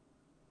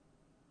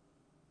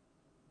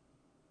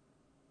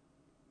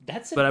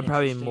 That's But I'm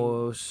probably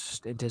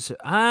most anticipate.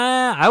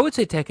 I would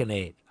say Tekken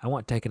 8. I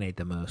want Tekken 8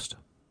 the most.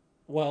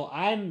 Well,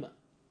 I'm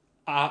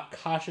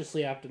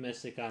cautiously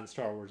optimistic on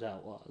Star Wars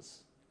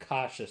Outlaws.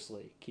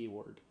 Cautiously,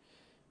 keyword,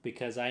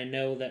 because I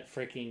know that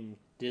freaking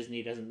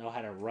Disney doesn't know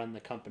how to run the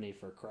company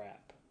for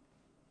crap.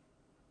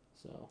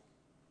 So,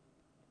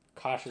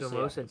 cautiously. So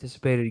most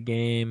anticipated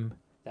game.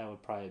 That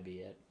would probably be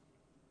it.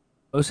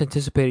 Most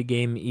anticipated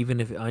game,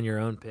 even if on your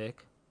own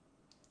pick,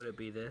 would it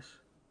be this?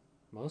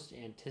 Most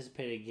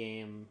anticipated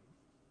game,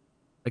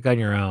 like on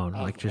your own,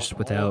 of, like just of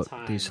without all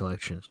time. these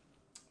selections.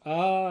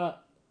 That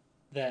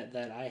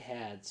I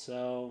had.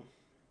 So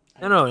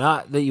No,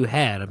 not that you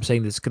had. I'm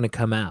saying that's going to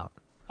come out.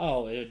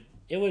 Oh,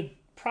 it would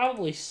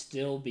probably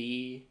still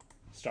be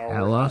Star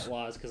Wars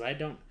Outlaws because I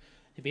don't.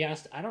 To be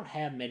honest, I don't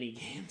have many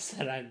games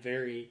that I'm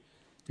very.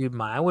 Dude,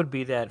 mine would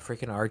be that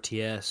freaking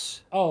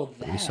RTS. Oh,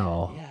 that we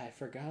saw. Yeah, I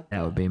forgot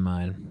that would be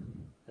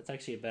mine. That's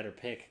actually a better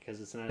pick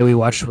because it's not. Did we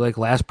watched like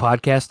last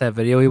podcast that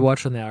video we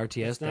watched on the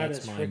RTS? It's not that's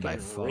as mine by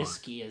far.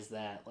 risky as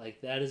that.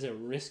 Like that is a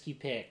risky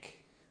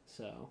pick.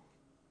 So,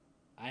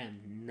 I am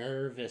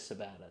nervous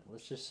about it.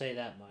 Let's just say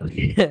that much.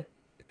 Yeah.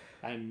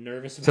 I'm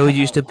nervous about. So we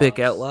used to pick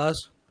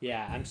Outlaws.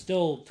 Yeah, I'm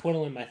still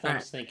twiddling my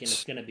thumbs, thinking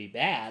it's gonna be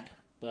bad,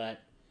 but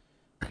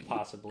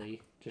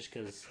possibly just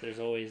because there's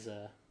always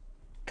a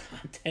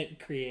content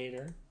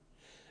creator.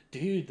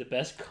 Dude, the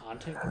best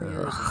content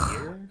creators a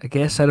year? I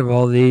guess out of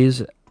all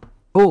these...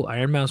 Oh,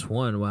 Iron Mouse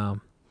won. Wow. If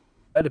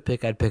I had to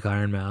pick, I'd pick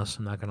Iron Mouse.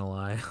 I'm not going to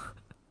lie.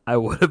 I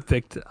would have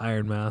picked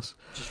Iron Mouse.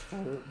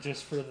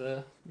 Just for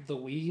the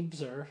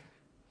weebs, or...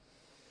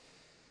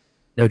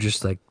 No,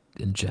 just like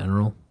in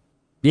general.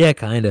 Yeah,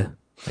 kind of,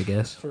 I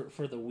guess.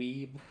 For the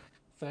weeb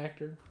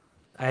factor?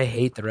 I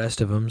hate the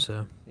rest of them,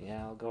 so...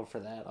 Yeah, I'll go for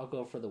that. I'll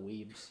go for the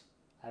weebs.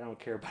 I don't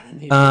care about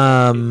any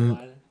of these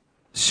people.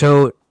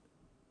 So...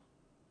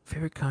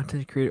 Favorite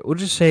content creator? We'll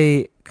just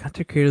say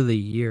content creator of the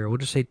year. We'll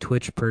just say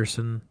Twitch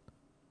person.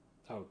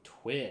 Oh,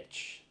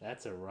 Twitch.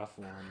 That's a rough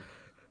one.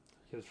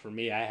 Because for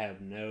me, I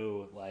have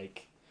no,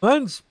 like...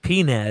 Mine's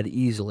PNAD,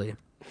 easily.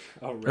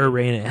 Oh, or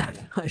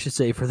Raynad, I should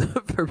say, for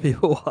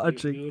people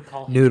watching. We would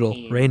call him Noodle.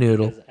 Peen, Ray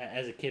Noodle.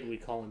 As a kid,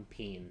 we'd call him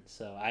Peen.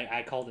 So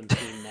I called him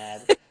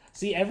PNAD.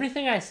 See,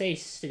 everything I say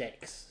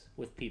sticks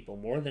with people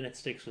more than it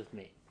sticks with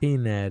me.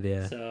 PNAD,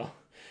 yeah. So...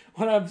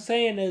 What I'm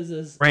saying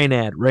is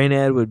Raynad.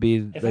 Raynad would be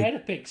if like, I had to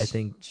pick I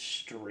think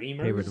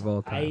streamers, favorite of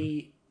all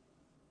time.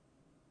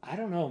 I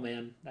don't know,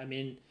 man. I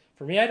mean,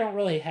 for me, I don't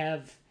really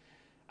have.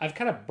 I've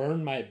kind of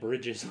burned my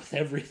bridges with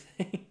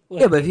everything.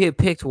 Yeah, but if you had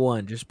picked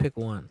one, just pick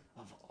one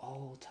of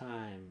all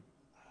time.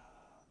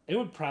 It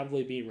would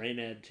probably be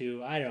Raynad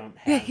too. I don't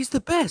have. Yeah, he's the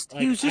best.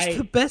 Like, he was just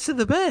the best of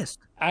the best.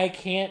 I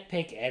can't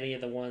pick any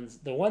of the ones.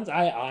 The ones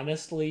I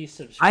honestly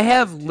subscribe I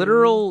have to,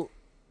 literal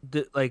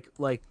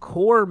like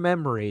core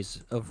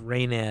memories of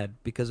Raynad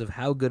because of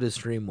how good his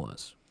stream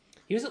was.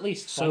 He was at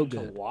least fun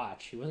to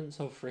watch. He wasn't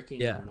so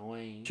freaking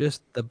annoying.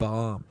 Just the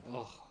bomb.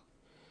 Oh,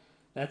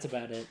 that's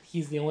about it.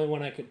 He's the only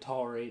one I could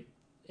tolerate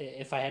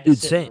if I had to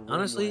sit in a room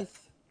honestly,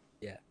 with.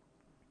 Yeah.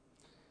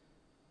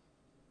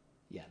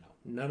 Yeah,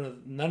 no.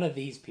 None of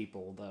these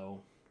people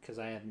though, because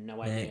I have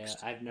no idea.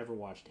 I've never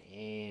watched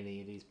any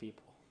of these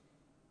people.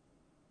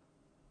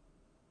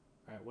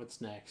 All right,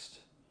 what's next?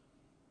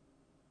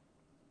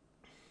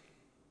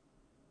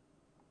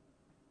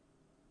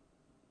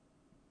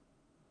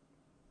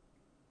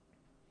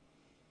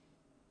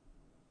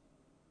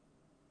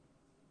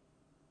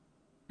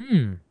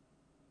 Hmm.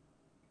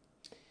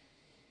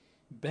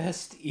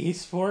 Best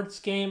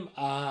esports game?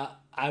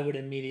 I would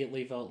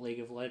immediately vote League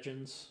of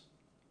Legends.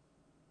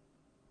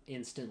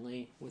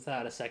 Instantly,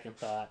 without a second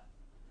thought.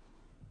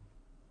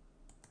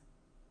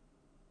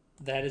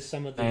 That is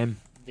some of Same.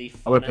 the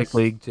I would pick funnest.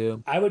 League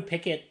too. I would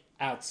pick it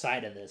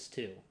outside of this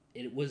too.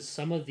 It was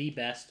some of the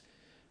best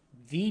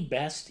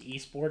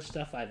esports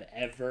stuff I've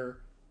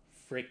ever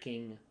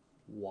freaking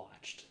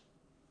watched.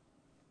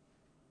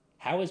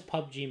 How is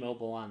PUBG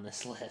Mobile on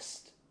this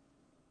list?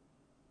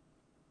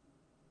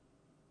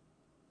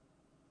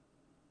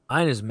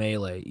 Mine is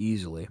Melee,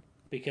 easily.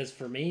 Because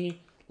for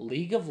me,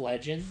 League of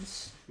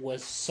Legends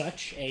was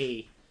such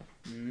a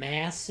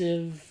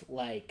massive,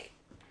 like,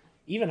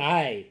 even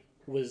I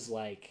was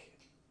like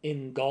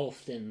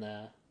engulfed in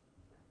the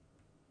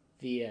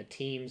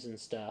teams and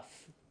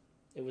stuff.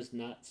 It was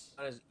nuts.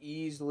 Mine is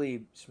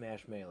easily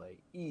Smash Melee.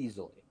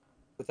 Easily.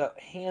 Without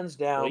hands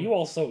Well, down. Don't you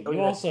even have to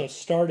also think.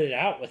 started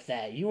out with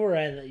that. You were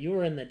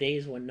in the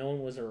days when no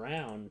one was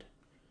around.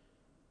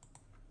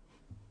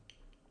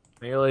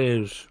 Melee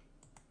is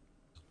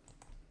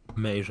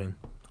amazing.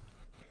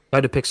 If I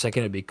had to pick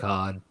second, it'd be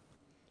COD.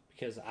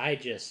 Because I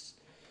just,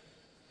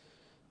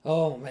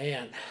 oh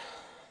man,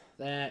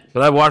 that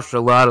But I watched a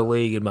lot of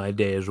League in my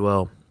day as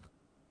well.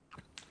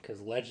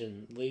 because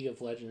League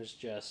of Legends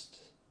just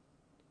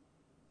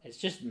it's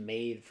just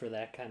made for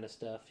that kind of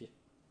stuff.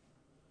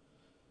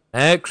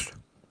 Next.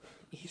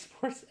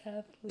 Esports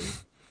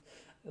athlete,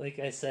 like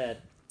I said,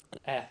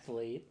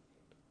 athlete.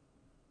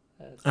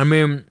 That's, I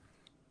mean,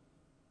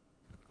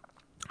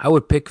 I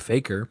would pick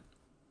Faker.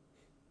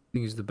 I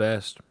think he's the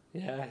best.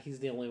 yeah, he's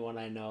the only one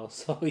I know.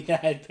 So yeah,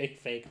 I'd pick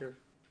Faker.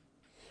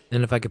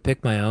 And if I could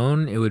pick my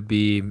own, it would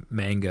be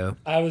Mango.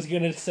 I was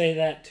gonna say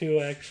that too,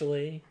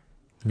 actually,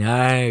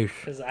 Nice.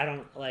 because I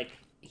don't like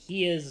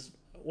he is.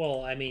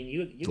 Well, I mean,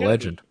 He's a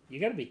legend. you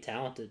gotta be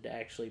talented to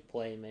actually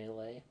play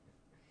melee,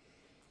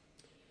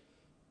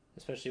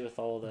 especially with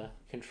all the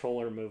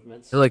controller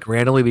movements. He'll like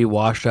randomly be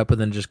washed up and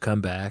then just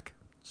come back.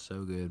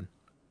 So good.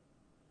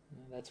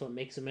 That's what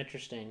makes him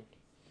interesting.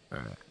 All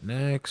right.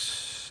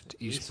 Next,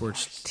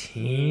 esports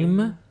Team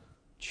team.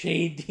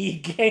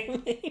 JD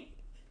Gaming.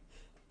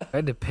 If I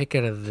had to pick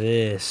out of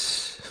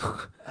this,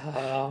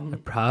 Um,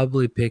 I'd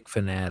probably pick I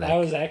Fnatic.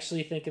 was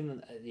actually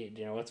thinking.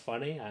 You know what's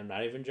funny? I'm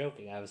not even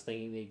joking. I was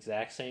thinking the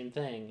exact same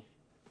thing.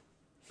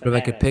 But if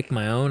I could Fnatic. pick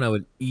my own, I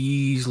would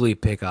easily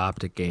pick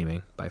Optic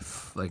Gaming by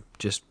like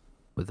just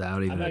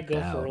without I even a might go for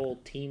doubt.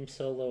 old Team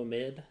Solo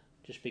Mid,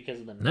 just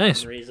because of the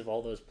Nice. memories of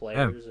all those Yeah.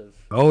 players of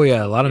Oh yeah, a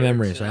Stevie lot of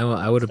memories. Erickson I, and all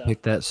I that would have stuff.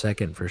 picked that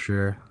second for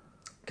sure.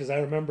 Because I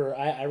remember,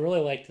 I really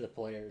liked the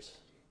players.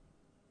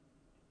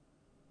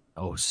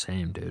 Oh,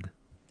 same dude.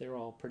 They were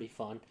all pretty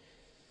fun.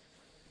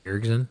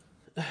 Erickson.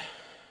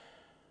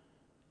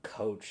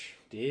 Coach,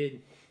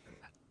 dude,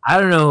 I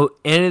don't know who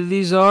any of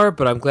these are,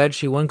 but I'm glad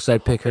she won because I'd I'll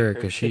pick pick her her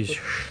because she's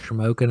too.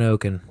 smoking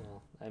oaken.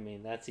 Well, I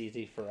mean, that's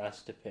easy for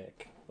us to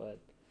pick, but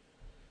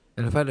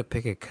And if I had to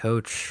pick a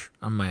coach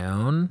on my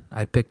own,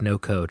 I'd pick no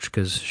coach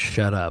because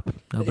shut up.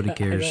 Nobody yeah, I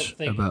don't cares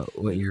think. about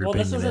what your Well,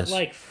 this opinion isn't is.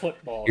 like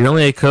football, You're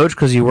only a coach. coach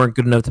because you weren't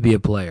good enough to be a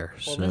player.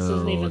 Well, this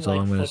isn't So even that's all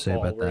like I'm going to say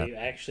football about where that. you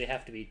actually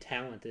have to be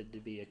talented to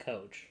be a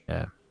coach.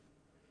 Yeah. That's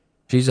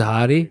She's a how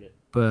I hottie, viewed it.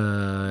 but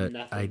I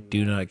Nothing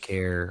do not matters.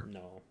 care.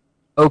 No.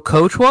 Oh,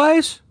 coach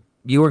wise,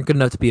 you weren't good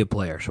enough to be a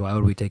player. So why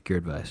would we take your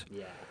advice?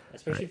 Yeah. All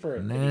Especially right. for a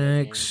video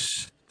game.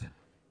 Next,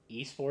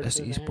 Esports best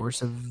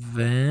esports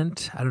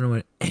event. event. I don't know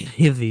what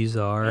any of these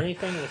are.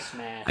 Anything with I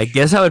Smash.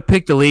 guess I would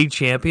pick the league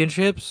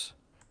championships.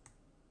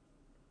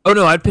 Oh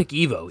no, I'd pick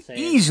Evo. Saying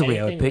Easily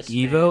I would anything with pick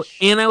Evo. Smash.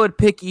 And I would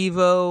pick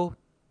Evo.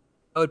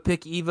 I would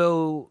pick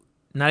Evo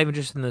not even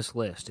just in this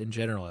list. In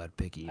general, I'd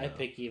pick I Evo.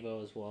 pick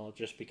Evo as well,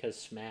 just because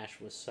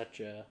Smash was such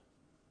a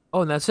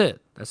Oh, and that's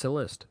it. That's the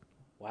list.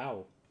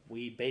 wow.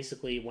 We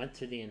basically went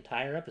through the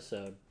entire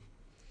episode.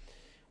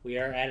 We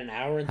are at an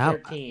hour and How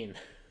 13.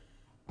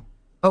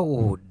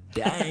 Oh,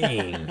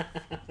 dang.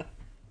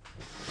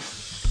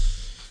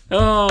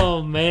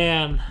 Oh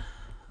man.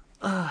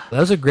 That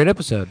was a great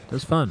episode. That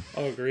was fun.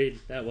 Oh, agreed.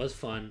 That was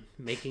fun.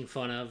 Making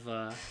fun of,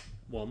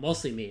 well,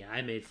 mostly me.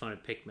 I made fun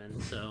of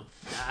Pikmin, so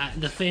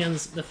the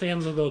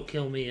fans will go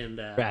kill me, and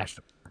Crashed.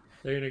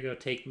 they're gonna go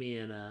take me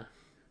in,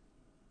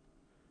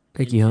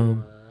 Take you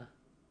home.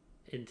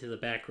 into the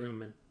back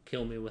room and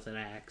kill me with an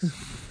axe.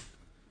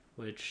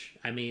 Which,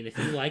 I mean, if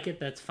you like it,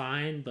 that's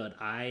fine. But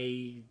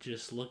I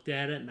just looked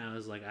at it and I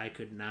was like, I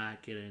could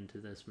not get into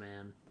this,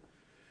 man.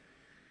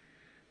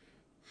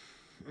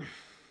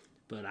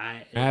 But All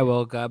right,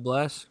 well, God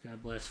bless.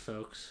 God bless,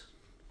 folks.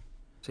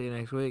 See you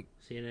next week.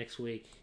 See you next week.